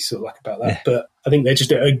Zoe sort of like about that. Yeah. But I think they're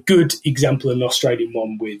just a good example, an Australian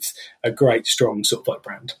one with a great, strong sort of like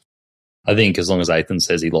brand. I think as long as Ethan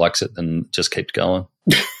says he likes it, then just keep going.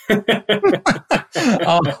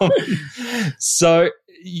 So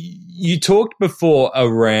you talked before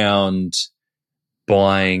around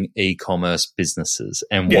buying e-commerce businesses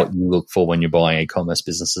and what you look for when you're buying e-commerce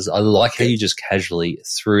businesses. I like how you just casually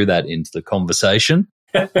threw that into the conversation.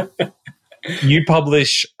 You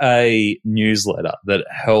publish a newsletter that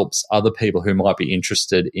helps other people who might be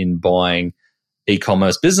interested in buying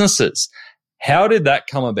e-commerce businesses. How did that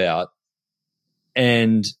come about?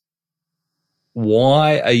 And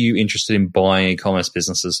why are you interested in buying e-commerce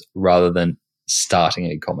businesses rather than starting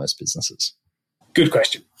e-commerce businesses? Good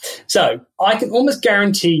question. So I can almost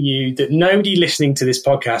guarantee you that nobody listening to this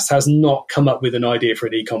podcast has not come up with an idea for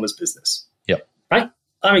an e-commerce business. Yep. Right?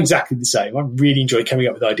 I'm exactly the same. I really enjoy coming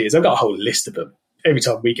up with ideas. I've got a whole list of them. Every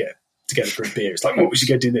time we get together for a beer, it's like, oh, we should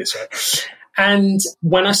go do this, right? And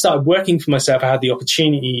when I started working for myself, I had the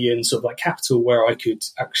opportunity and sort of like capital where I could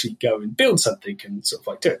actually go and build something and sort of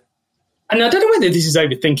like do it. And I don't know whether this is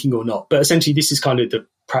overthinking or not, but essentially this is kind of the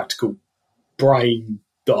practical brain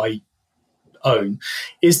that I own,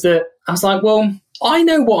 is that I was like, well, I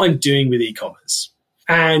know what I'm doing with e-commerce.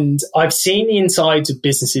 And I've seen the insides of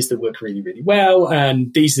businesses that work really, really well.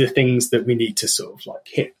 And these are the things that we need to sort of like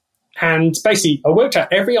hit. And basically, I worked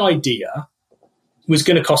out every idea was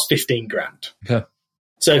going to cost 15 grand. Okay.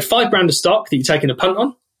 So $5,000 of stock that you're taking a punt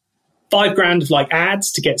on, $5,000 of like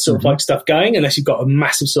ads to get sort of like stuff going, unless you've got a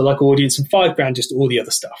massive sort of like audience, and $5,000 just all the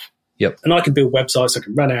other stuff. Yep. And I can build websites, I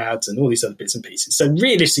can run ads and all these other bits and pieces. So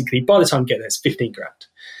realistically, by the time you get there, it's 15 grand.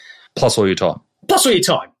 Plus all your time. Plus all your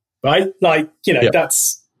time. Right? Like,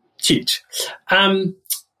 that's huge.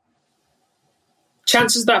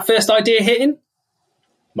 Chances of that first idea hitting,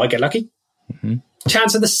 might get lucky. Mm-hmm.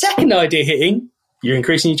 Chance of the second idea hitting, you're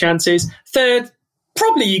increasing your chances. Third,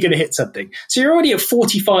 probably you're going to hit something. So you're already at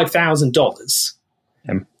 $45,000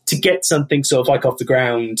 to get something sort of like off the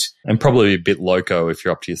ground. And probably a bit loco if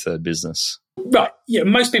you're up to your third business. Right. Yeah,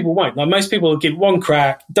 most people won't. Like most people will give one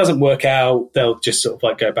crack, doesn't work out, they'll just sort of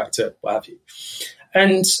like go back to what have you.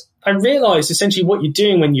 And I realized essentially what you're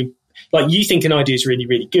doing when you think an idea is really,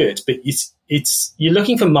 really good, but it's you're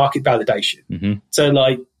looking for market validation. Mm-hmm. So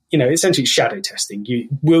like, essentially shadow testing.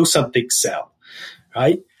 Will something sell?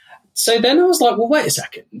 Right? So then I was like, well, wait a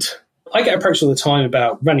second. I get approached all the time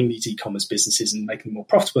about running these e-commerce businesses and making them more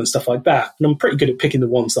profitable and stuff like that. And I'm pretty good at picking the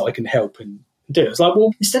ones that I can help and do. It's like,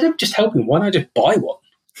 well, instead of just helping, why don't I just buy one?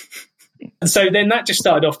 And so then that just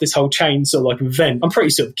started off this whole chain sort of like event. I'm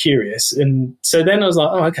pretty sort of curious. And so then I was like,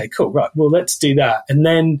 oh, okay, cool. Right. Well, let's do that. And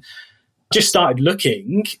then just started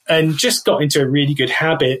looking and just got into a really good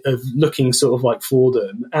habit of looking sort of like for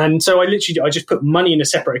them. And so I just put money in a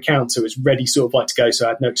separate account. So it was ready sort of like to go. So I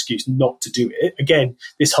had no excuse not to do it. Again,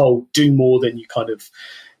 this whole do more than you kind of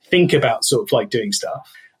think about sort of like doing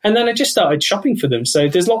stuff. And then I just started shopping for them. So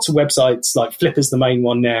there's lots of websites, like Flipper's the main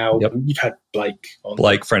one now. Yep. You've had Blake on.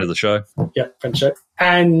 Blake, friend of the show. Yeah, friend of the show.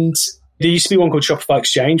 And there used to be one called Shopify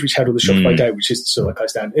Exchange, which had all the Shopify data, which is sort of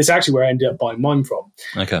close down. It's actually where I ended up buying mine from.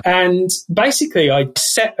 Okay. And basically I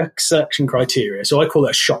set a selection criteria. So I call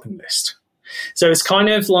it a shopping list. So it's kind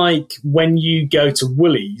of like when you go to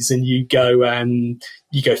Woolies and you go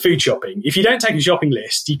food shopping. If you don't take a shopping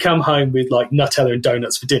list, you come home with like Nutella and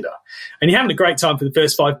donuts for dinner. And you're having a great time for the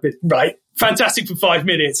first 5 minutes, right? Fantastic for 5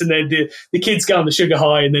 minutes. And then the kids go on the sugar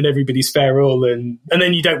high and then everybody's feral and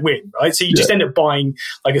then you don't win, right? So you just end up buying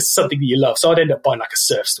like something that you love. So I'd end up buying like a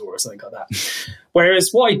surf store or something like that. Whereas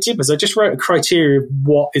what I did was I just wrote a criteria of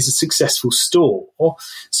what is a successful store.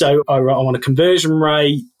 So I want a conversion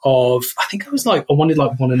rate of, I wanted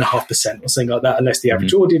like 1.5% or something like that, unless the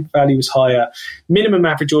average order value was higher. Minimum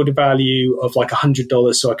average order value of like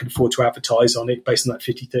 $100 so I could afford to advertise on it based on that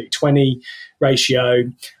 50-30-20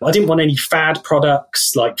 ratio. I didn't want any fad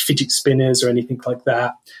products like fidget spinners or anything like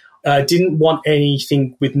that. Didn't want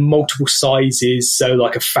anything with multiple sizes, so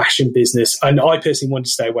like a fashion business. And I personally wanted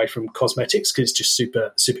to stay away from cosmetics because it's just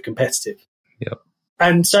super, super competitive. Yep.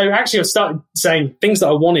 And so actually I started saying things that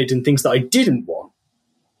I wanted and things that I didn't want.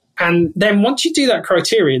 And then once you do that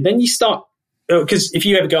criteria, then you start, because if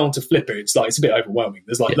you ever go onto Flipper, it's a bit overwhelming.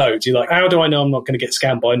 There's like loads. You're like, how do I know I'm not going to get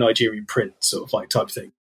scammed by a Nigerian print sort of like type of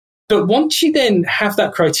thing? But once you then have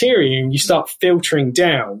that criteria and you start filtering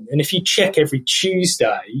down, and if you check every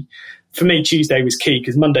Tuesday, for me, Tuesday was key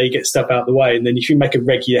because Monday you get stuff out of the way. And then if you make a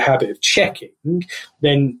regular habit of checking,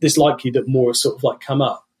 then there's likely that more will sort of like come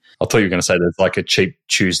up. I thought you were going to say there's like a cheap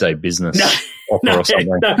Tuesday business offer or something.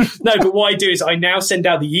 No, but what I do is I now send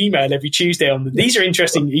out the email every Tuesday on these are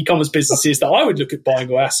interesting e-commerce businesses that I would look at buying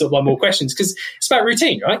or ask sort of like more questions because it's about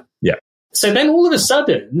routine, right? Yeah. So then all of a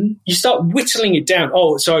sudden you start whittling it down.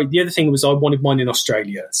 Oh, sorry. The other thing was I wanted mine in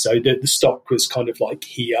Australia. So the stock was kind of like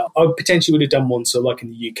here. I potentially would have done one so like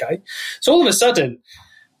in the UK. So all of a sudden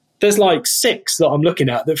there's like 6 that I'm looking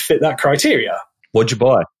at that fit that criteria. What'd you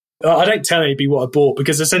buy? I don't tell anybody what I bought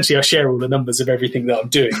because essentially I share all the numbers of everything that I'm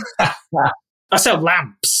doing. I sell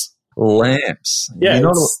lamps. Lamps? Yeah.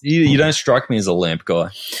 You don't strike me as a lamp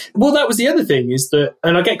guy. Well, that was the other thing is that,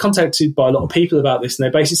 and I get contacted by a lot of people about this and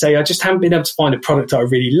they basically say, I just haven't been able to find a product that I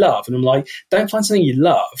really love. And I'm like, don't find something you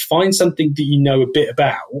love. Find something that you know a bit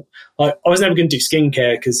about. Like, I was never going to do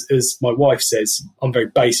skincare because, as my wife says, I'm very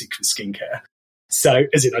basic for skincare. So,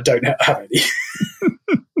 as in, I don't have any.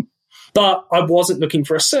 But I wasn't looking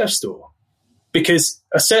for a surf store because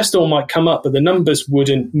a surf store might come up, but the numbers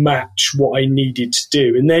wouldn't match what I needed to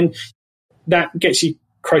do. And then that gets you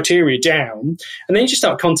criteria down, and then you just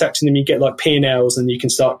start contacting them. You get like P&Ls, and you can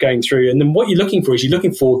start going through. And then what you're looking for is you're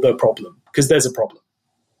looking for the problem, because there's a problem.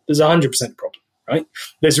 There's 100% problem, right?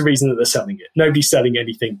 There's a reason that they're selling it. Nobody's selling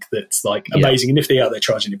anything that's like amazing. And if they are, they're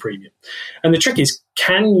charging a premium. And the trick is,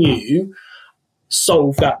 can you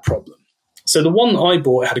solve that problem? So the one that I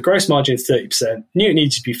bought had a gross margin of 30%, knew it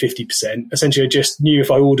needed to be 50%. Essentially, I just knew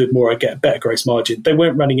if I ordered more, I'd get a better gross margin. They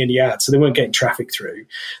weren't running any ads, so they weren't getting traffic through.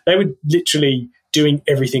 They were literally doing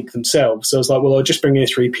everything themselves. So I was like, well, I'll just bring in a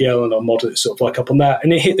 3PL and I'll model it sort of like up on that.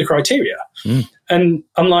 And it hit the criteria. And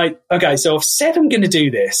I'm like, okay, so I've said I'm going to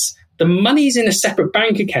do this. The money's in a separate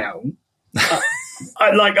bank account.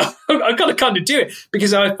 I've got to kind of do it,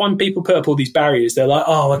 because I find people put up all these barriers. They're like,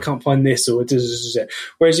 oh, I can't find this, or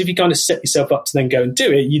whereas if you kind of set yourself up to then go and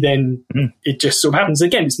do it, you then it just sort of happens.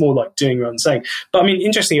 Again, it's more like doing what I'm saying. But I mean,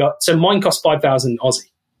 interestingly, so mine cost 5,000 Aussie.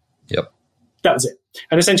 Yep. That was it.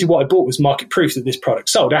 And essentially what I bought was market proof that this product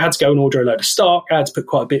sold. I had to go and order a load of stock. I had to put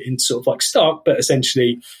quite a bit in sort of like stock, but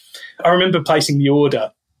essentially I remember placing the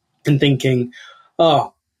order and thinking,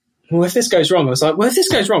 oh, well, if this goes wrong, I was like, well, if this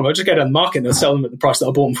goes wrong, I'll just go down the market and I'll sell them at the price that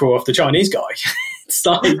I bought them for off the Chinese guy. It's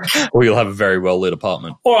like... Or you'll have a very well-lit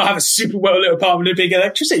apartment. Or I'll have a super well-lit apartment and a big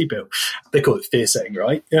electricity bill. They call it fear setting,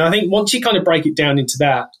 right? And I think once you kind of break it down into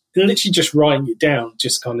that, and literally just writing it down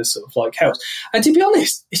just kind of sort of like helps. And to be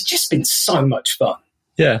honest, it's just been so much fun.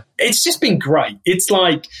 Yeah. It's just been great. It's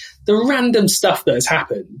like the random stuff that has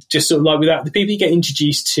happened, just sort of like without the people you get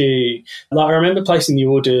introduced to. Like I remember placing the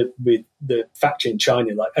order with the factory in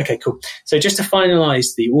China, like, okay, cool. So just to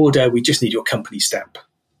finalize the order, we just need your company stamp.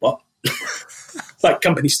 What? Like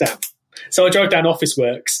company stamp. So I drove down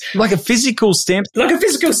Officeworks. Like a physical stamp? Like a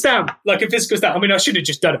physical stamp. I mean, I should have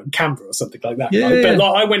just done it on Canva or something like that. Yeah. Right? But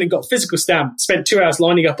like, I went and got a physical stamp, spent 2 hours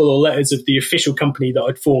lining up all the letters of the official company that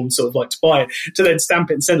I'd formed sort of like to buy it, to then stamp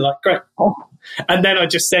it and send it like, great. Oh. And then I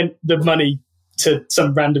just sent the money to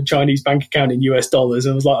some random Chinese bank account in US dollars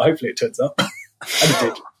and was like, hopefully it turns up. And it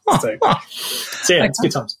did. So yeah, it's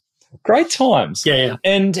good times. Great times. Yeah.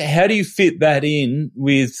 And how do you fit that in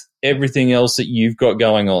with everything else that you've got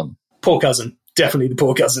going on? Poor cousin. Definitely the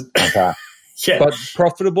poor cousin. Okay. Yeah. But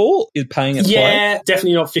profitable is paying its way? Yeah,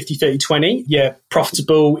 definitely not 50, 30, 20. Yeah,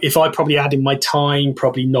 profitable. If I probably add in my time,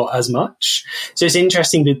 probably not as much. So it's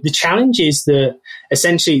interesting that the challenge is that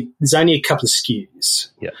essentially there's only a couple of SKUs.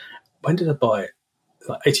 Yeah. When did I buy it?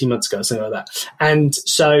 Like 18 months ago, something like that. And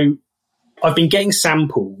so I've been getting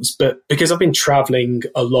samples, but because I've been traveling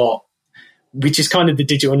a lot, which is kind of the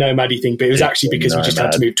digital nomad thing, but it was actually because we just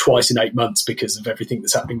had to move twice in 8 months because of everything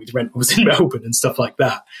that's happening with rentals in Melbourne and stuff like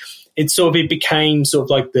that. It became sort of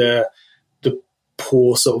like the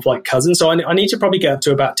poor sort of like cousin. So I need to probably get up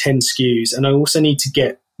to about 10 SKUs, and I also need to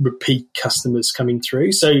get repeat customers coming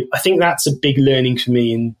through. So I think that's a big learning for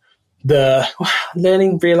me in the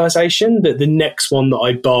learning realization that the next one that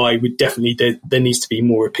I buy would definitely, there needs to be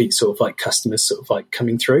more repeat sort of like customers sort of like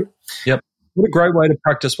coming through. Yep. What a great way to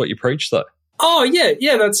practice what you preach though. Oh,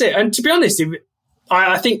 yeah, that's it. And to be honest,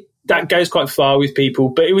 I think that goes quite far with people,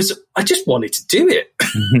 but I just wanted to do it,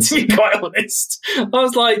 to be quite honest. I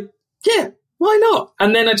was like, yeah, why not?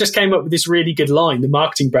 And then I just came up with this really good line. The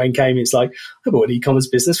marketing brain came, it's like, I bought an e-commerce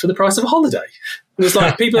business for the price of a holiday. And it's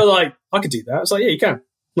like, people are like, I could do that. I was like, yeah, you can.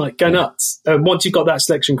 Like, go nuts. Once you've got that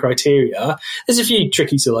selection criteria, there's a few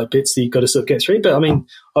tricky sort of like bits that you've got to sort of get through, but I mean,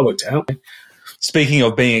 I worked it out. Speaking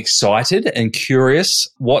of being excited and curious,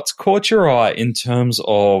 what's caught your eye in terms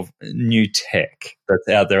of new tech that's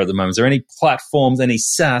out there at the moment? Is there any platforms, any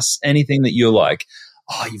SaaS, anything that you're like,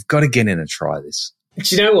 oh, you've got to get in and try this?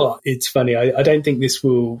 Do you know what? It's funny. I don't think this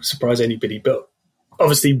will surprise anybody, but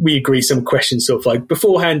obviously we agree some questions sort of like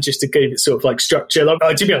beforehand just to give it sort of like structure. Like,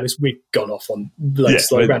 to be honest, we've gone off on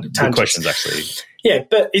loads like random tangents. Questions actually. Yeah,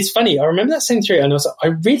 but it's funny. I remember that same through and I was like,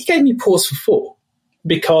 I really gave me pause for thought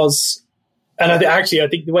because... And I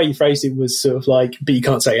think the way you phrased it was sort of like, but you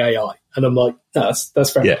can't say AI. And I'm like, no,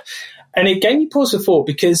 that's fair enough. And it gave me pause for thought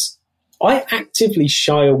because I actively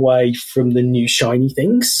shy away from the new shiny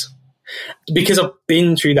things because I've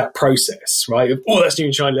been through that process, right? Of, oh, that's new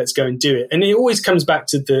and shiny, let's go and do it. And it always comes back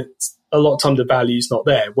to a lot of time the value's not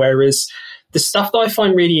there. Whereas the stuff that I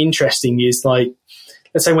find really interesting is like,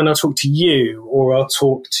 let's say when I talk to you or I'll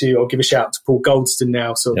give a shout out to Paul Goldston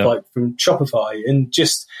now, sort of like from Shopify, and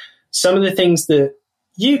just some of the things that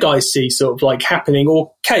you guys see sort of like happening,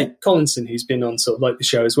 or Kate Collinson, who's been on sort of like the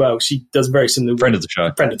show as well. She does very similar friend of the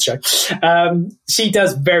show. She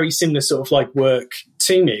does very similar sort of like work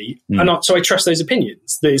to me. And so I trust those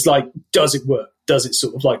opinions that it's like, does it work? Does it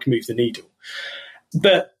sort of like move the needle?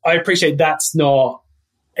 But I appreciate that's not,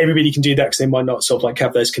 everybody can do that because they might not sort of like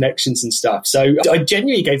have those connections and stuff. So I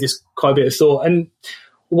genuinely gave this quite a bit of thought. And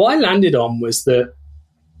what I landed on was that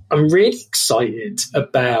I'm really excited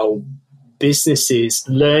about businesses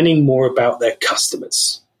learning more about their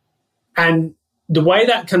customers. And the way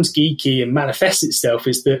that comes geeky and manifests itself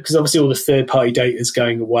is that, because obviously all the third-party data is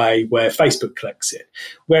going away where Facebook collects it.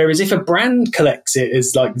 Whereas if a brand collects it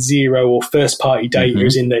as like zero or first-party data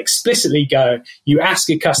is in there, explicitly you ask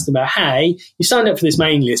a customer, hey, you signed up for this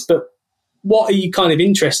mailing list, but what are you kind of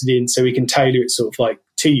interested in so we can tailor it sort of like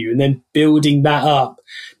to you, and then building that up.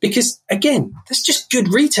 Because again, that's just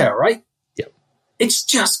good retail, right? It's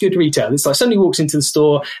just good retail. It's like somebody walks into the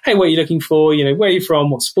store, hey, what are you looking for? You know, where are you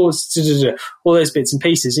from? What sports? All those bits and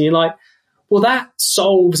pieces. And you're like, well, that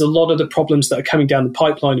solves a lot of the problems that are coming down the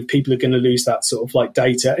pipeline if people are going to lose that sort of like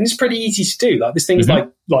data. And it's pretty easy to do. Like, there's things like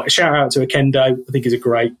a shout out to Akendo, I think is a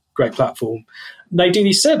great platform. They do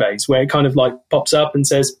these surveys where it kind of like pops up and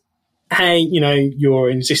says, hey, you know, you're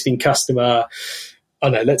an existing customer. I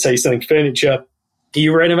don't know, let's say you're selling furniture. Are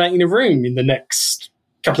you renovating a room in the next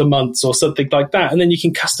couple of months or something like that? And then you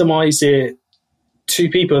can customize it to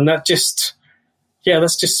people. And that's just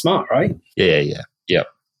smart, right? Yeah.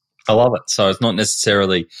 I love it. So it's not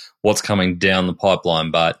necessarily what's coming down the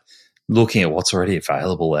pipeline, but looking at what's already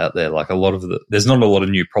available out there. Like there's not a lot of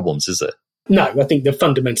new problems, is there? No, I think they're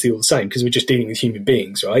fundamentally all the same because we're just dealing with human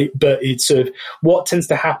beings, right? But it's sort of what tends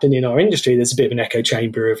to happen in our industry. There's a bit of an echo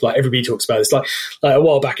chamber of like everybody talks about this. Like a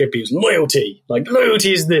while back, everybody was loyalty. Like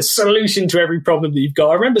loyalty is the solution to every problem that you've got.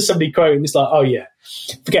 I remember somebody quoting this like, oh yeah,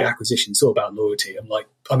 forget acquisition. It's all about loyalty. I'm like,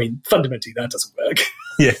 I mean, fundamentally that doesn't work.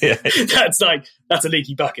 Yeah. That's a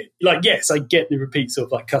leaky bucket. Like, yes, I get the repeats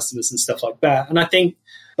of like customers and stuff like that. And I think,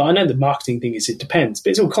 I know the marketing thing is it depends, but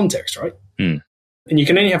it's all context, right? And you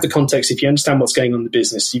can only have the context if you understand what's going on in the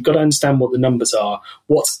business. You've got to understand what the numbers are,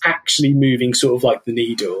 what's actually moving sort of like the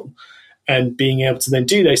needle, and being able to then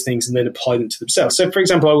do those things and then apply them to themselves. So, for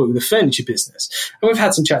example, I work with a furniture business, and we've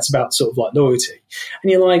had some chats about sort of like loyalty.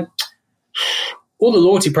 And you're like, all the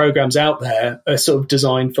loyalty programs out there are sort of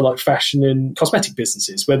designed for like fashion and cosmetic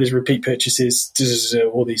businesses where there's repeat purchases,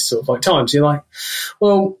 all these sort of like times. You're like,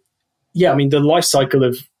 well, yeah, I mean, the life cycle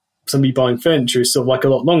of somebody buying furniture is sort of like a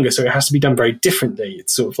lot longer, so it has to be done very differently.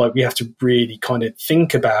 It's sort of like we have to really kind of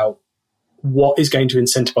think about what is going to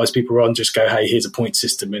incentivize people rather than just go, hey, here's a point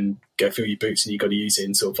system and go fill your boots and you've got to use it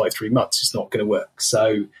in sort of like 3 months. It's not going to work.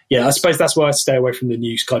 So yeah, I suppose that's why I stay away from the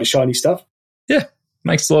new kind of shiny stuff. Yeah,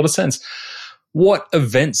 makes a lot of sense. What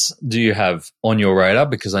events do you have on your radar?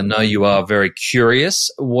 Because I know you are very curious.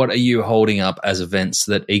 What are you holding up as events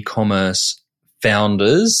that e-commerce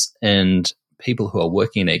founders and people who are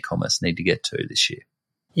working in e-commerce need to get to this year?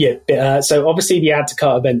 Yeah, so obviously the Add to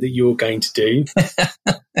Cart event that you're going to do,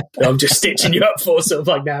 I'm just stitching you up for sort of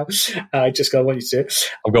like now. Just I want you to do it.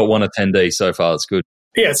 I've got one attendee so far. It's good.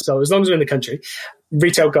 Yeah, so as long as we're in the country,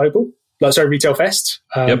 Retail Fest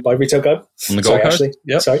by Retail Global. On the Gold Coast?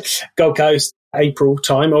 Yep. Gold Coast, April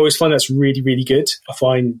time. I always find that's really, really good. I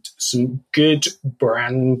find some good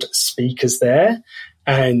brand speakers there.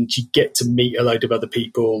 And you get to meet a load of other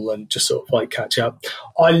people and just sort of like catch up.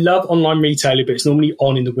 I love online retailing, but it's normally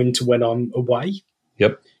on in the winter when I'm away.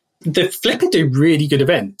 Yep. The Flipper do really good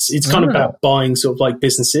events. It's kind of about buying sort of like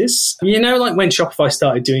businesses. You know, like when Shopify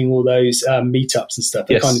started doing all those meetups and stuff,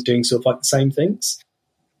 they're kind of doing sort of like the same things.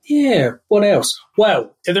 Yeah. What else?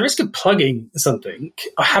 Well, at the risk of plugging something,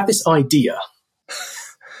 I have this idea.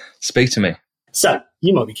 Speak to me. So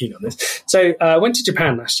you might be keen on this. So I went to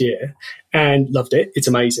Japan last year and loved it. It's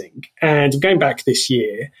amazing. And I'm going back this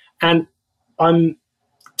year and I'm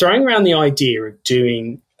throwing around the idea of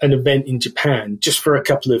doing an event in Japan just for a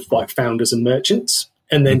couple of like founders and merchants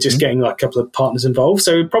and then just getting like a couple of partners involved.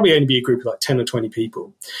 So it would probably only be a group of like 10 or 20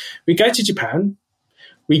 people. We go to Japan.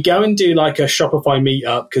 We go and do like a Shopify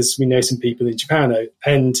meetup because we know some people in Japan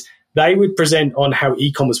and they would present on how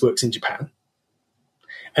e-commerce works in Japan.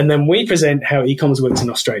 And then we present how e-commerce works in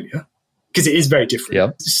Australia because it is very different. Yep.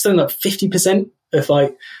 It's something like 50% of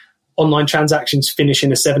like online transactions finish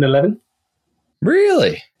in a 7-Eleven.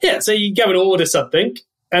 Really? Yeah. So you go and order something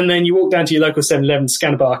and then you walk down to your local 7-Eleven,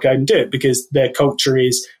 scan a barcode and do it because their culture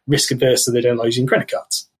is risk averse, so they don't like using credit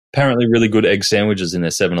cards. Apparently really good egg sandwiches in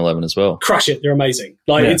their 7-Eleven as well. Crush it. They're amazing.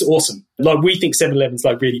 Like it's awesome. Like we think 7-Eleven's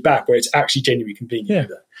like really bad where it's actually genuinely convenient.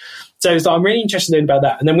 Yeah. So it's like, I'm really interested in about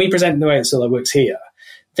that. And then we present the way it sort of works here.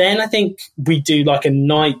 Then I think we do like a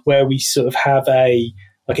night where we sort of have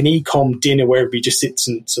an e-com dinner where everybody just sits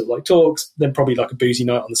and sort of like talks, then probably like a boozy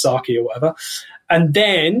night on the sake or whatever. And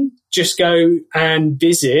then just go and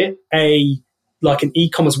visit an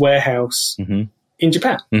e-commerce warehouse in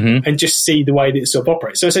Japan and just see the way that it sort of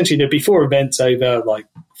operates. So essentially there'd be 4 events over like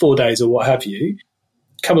 4 days or what have you.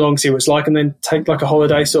 Come along, see what it's like, and then take like a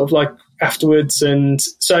holiday sort of like afterwards. And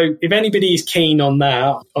so if anybody is keen on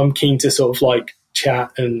that, I'm keen to sort of like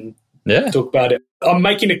chat and talk about it. I'm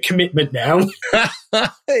making a commitment now.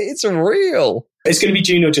 It's real. It's going to be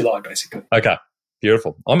June or July, basically. Okay,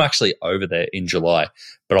 beautiful. I'm actually over there in July,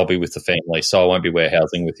 but I'll be with the family, so I won't be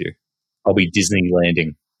warehousing with you. I'll be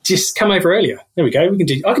Disneylanding. Just come over earlier. There we go.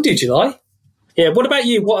 I can do July. Yeah. What about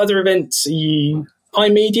you? What other events are you?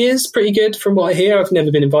 iMedia's pretty good from what I hear. I've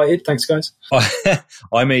never been invited. Thanks, guys.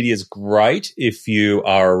 iMedia's great if you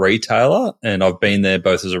are a retailer, and I've been there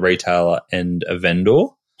both as a retailer and a vendor.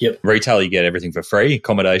 Yep. Retailer, you get everything for free,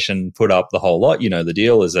 accommodation, put up, the whole lot. You know the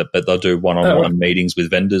deal is that, but they'll do one-on-one meetings with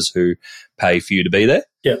vendors who pay for you to be there.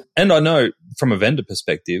 Yeah. And I know from a vendor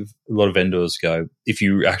perspective, a lot of vendors go, if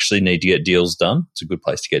you actually need to get deals done, it's a good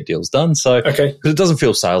place to get deals done. So, because it doesn't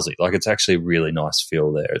feel salesy, like it's actually a really nice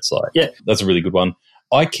feel there. It's like, that's a really good one.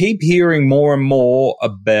 I keep hearing more and more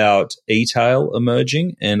about e-tail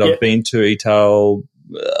emerging, and I've been to e-tail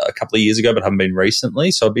a couple of years ago, but haven't been recently.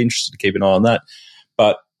 So I'd be interested to keep an eye on that.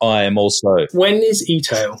 But I am also... When is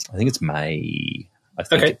e-tail? I think it's May. I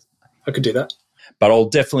could do that. But I'll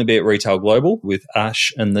definitely be at Retail Global with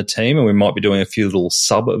Ash and the team, and we might be doing a few little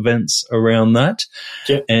sub-events around that.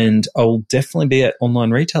 Yep. And I'll definitely be at Online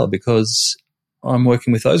Retail because I'm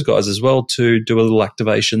working with those guys as well to do a little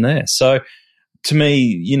activation there. So to me,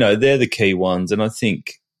 you know, they're the key ones, and I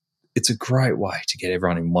think it's a great way to get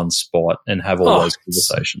everyone in one spot and have all those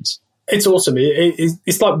conversations. It's awesome.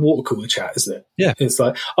 It's like water cooler chat, isn't it? Yeah. It's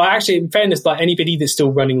like, actually, in fairness, like anybody that's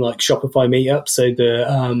still running like Shopify meetups, so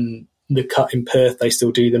the Cut in Perth, they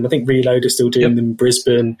still do them. I think Reload are still doing them in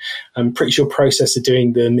Brisbane. I'm pretty sure Process are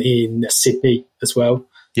doing them in Sydney as well.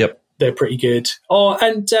 Yep. They're pretty good. Oh,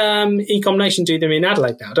 and Ecom Nation do them in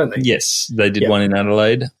Adelaide now, don't they? Yes, they did one in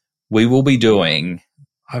Adelaide. We will be doing,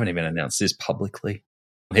 I haven't even announced this publicly.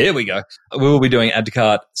 Here we go. We will be doing Add to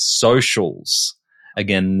Cart socials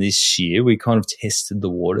again this year. We kind of tested the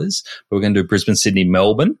waters. But we're going to do Brisbane, Sydney,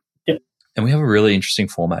 Melbourne. Yep. And we have a really interesting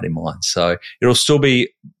format in mind. So it'll still be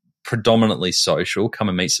predominantly social. Come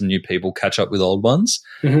and meet some new people, catch up with old ones.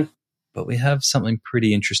 Mm-hmm. But we have something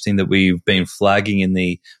pretty interesting that we've been flagging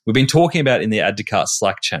we've been talking about in the Add to Cart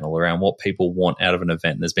Slack channel around what people want out of an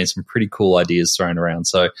event. And there's been some pretty cool ideas thrown around.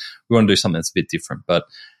 So we want to do something that's a bit different, but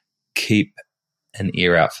keep an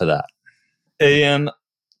ear out for that. Iain,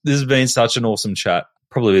 this has been such an awesome chat,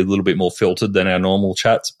 probably a little bit more filtered than our normal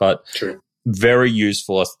chats, but very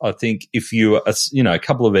useful. I think if you are, a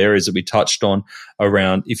couple of areas that we touched on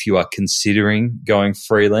around if you are considering going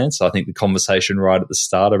freelance, I think the conversation right at the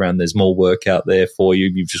start around there's more work out there for you.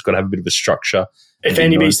 You've just got to have a bit of a structure. If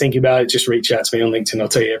anybody's thinking about it, just reach out to me on LinkedIn. I'll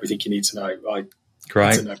tell you everything you need to know.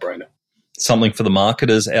 Great. It's a no-brainer. Something for the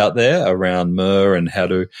marketers out there around MER and how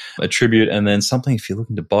to attribute, and then something if you're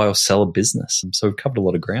looking to buy or sell a business. So we've covered a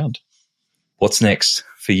lot of ground. What's next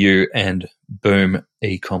for you and Boom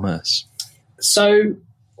e-commerce? So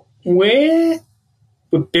we're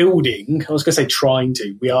building, I was going to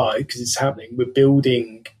say we are because it's happening. We're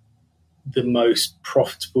building the most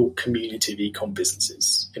profitable community of e-com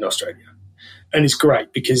businesses in Australia. And it's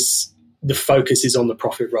great because the focus is on the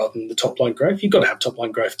profit rather than the top-line growth. You've got to have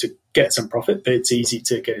top-line growth to get some profit, but it's easy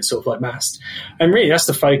to get it sort of like masked. And really, that's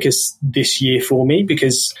the focus this year for me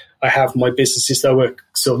because I have my businesses that work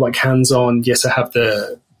sort of like hands-on. Yes, I have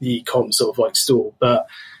the e-com sort of like store, but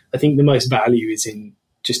I think the most value is in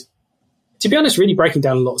just, to be honest, really breaking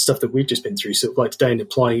down a lot of stuff that we've just been through sort of like today and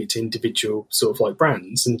applying it to individual sort of like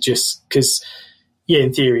brands. And just because,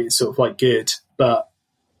 in theory, it's sort of like good, but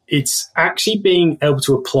it's actually being able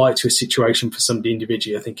to apply it to a situation for somebody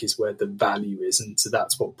individually, I think, is where the value is. And so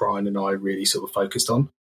that's what Brian and I really sort of focused on.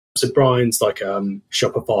 So Brian's like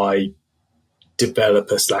Shopify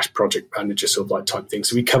developer / project manager sort of like type thing.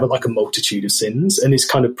 So we cover like a multitude of sins, and it's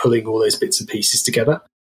kind of pulling all those bits and pieces together.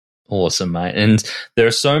 Awesome, mate. And there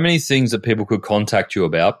are so many things that people could contact you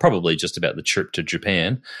about, probably just about the trip to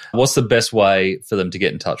Japan. What's the best way for them to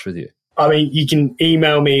get in touch with you? I mean, you can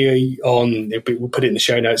email me on, we'll put it in the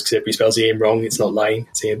show notes because everybody spells Iain wrong. It's not Lane,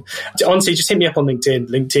 it's Iain. Honestly, just hit me up on LinkedIn.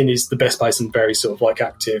 LinkedIn is the best place. I'm very sort of like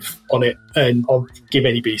active on it, and I'll give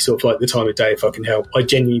anybody sort of like the time of day if I can help. I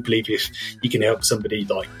genuinely believe if you can help somebody,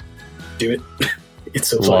 like, do it. It's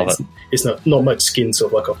sort of like, it's not much skin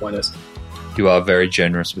sort of like off my nose. You are very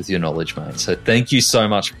generous with your knowledge, mate. So thank you so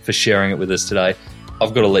much for sharing it with us today.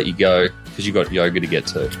 I've got to let you go because you've got yoga to get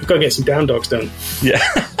to. I've got to get some down dogs done. Yeah.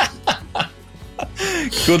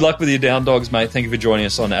 Good luck with your down dogs, mate. Thank you for joining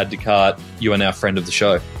us on Add to Cart. You are now a friend of the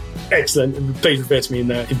show. Excellent. Please refer to me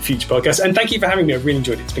in future podcasts. And thank you for having me. I really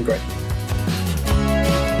enjoyed it. It's been great.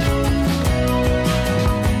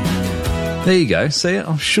 There you go. See,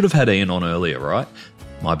 I should have had Iain on earlier, right?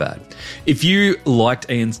 My bad. If you liked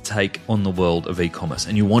Iain's take on the world of e-commerce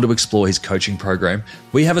and you want to explore his coaching program,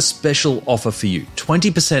 we have a special offer for you.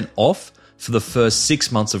 20% off for the first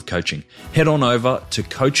 6 months of coaching. Head on over to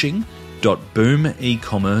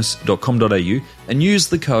coaching.boomecommerce.com.au and use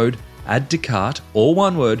the code ADDTOCART, all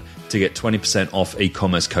one word, to get 20% off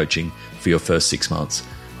e-commerce coaching for your first 6 months.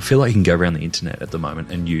 I feel like you can go around the internet at the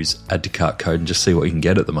moment and use ADDTOCART code and just see what you can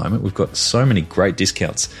get at the moment. We've got so many great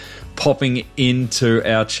discounts popping into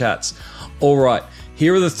our chats. All right,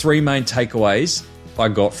 here are the 3 main takeaways I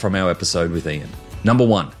got from our episode with Iain. Number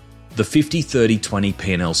 1, the 50-30-20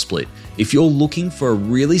 P&L split. If you're looking for a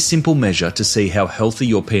really simple measure to see how healthy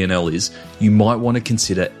your P&L is, you might want to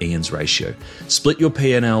consider Iain's ratio. Split your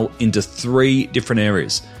P&L into 3 different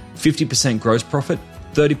areas: 50% gross profit,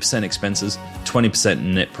 30% expenses, 20%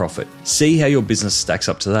 net profit. See how your business stacks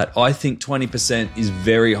up to that. I think 20% is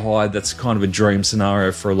very high. That's kind of a dream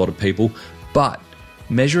scenario for a lot of people, but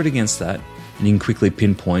measure it against that and you can quickly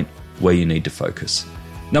pinpoint where you need to focus.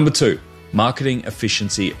 Number 2, marketing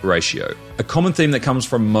efficiency ratio. A common theme that comes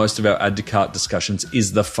from most of our Add to Cart discussions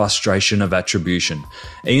is the frustration of attribution.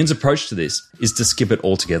 Iain's approach to this is to skip it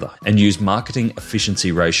altogether and use marketing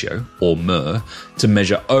efficiency ratio, or MER, to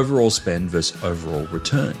measure overall spend versus overall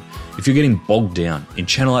return. If you're getting bogged down in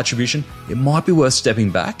channel attribution, it might be worth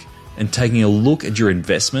stepping back and taking a look at your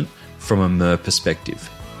investment from a MER perspective.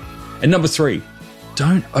 And number 3,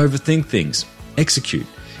 don't overthink things. Execute.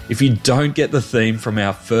 If you don't get the theme from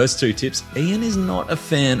our first 2 tips, Iain is not a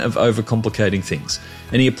fan of overcomplicating things,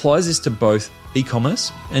 and he applies this to both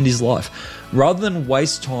e-commerce and his life. Rather than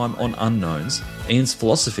waste time on unknowns, Iain's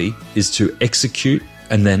philosophy is to execute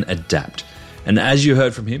and then adapt. And as you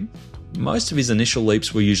heard from him, most of his initial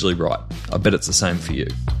leaps were usually right. I bet it's the same for you.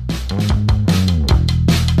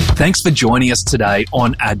 Thanks for joining us today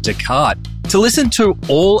on Add to Cart. To listen to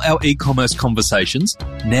all our e-commerce conversations,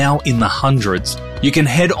 now in the hundreds, you can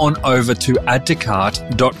head on over to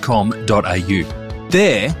addtocart.com.au.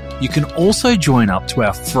 There, you can also join up to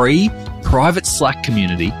our free private Slack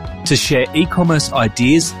community to share e-commerce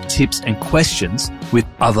ideas, tips, and questions with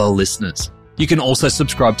other listeners. You can also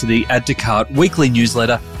subscribe to the Add to Cart weekly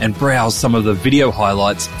newsletter and browse some of the video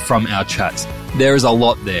highlights from our chats. There is a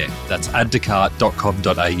lot there. That's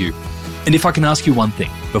addtocart.com.au. And if I can ask you one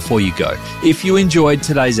thing before you go, if you enjoyed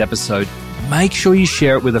today's episode, make sure you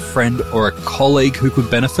share it with a friend or a colleague who could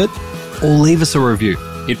benefit, or leave us a review.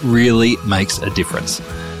 It really makes a difference.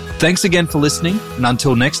 Thanks again for listening, and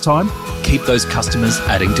until next time, keep those customers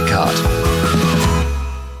adding to cart.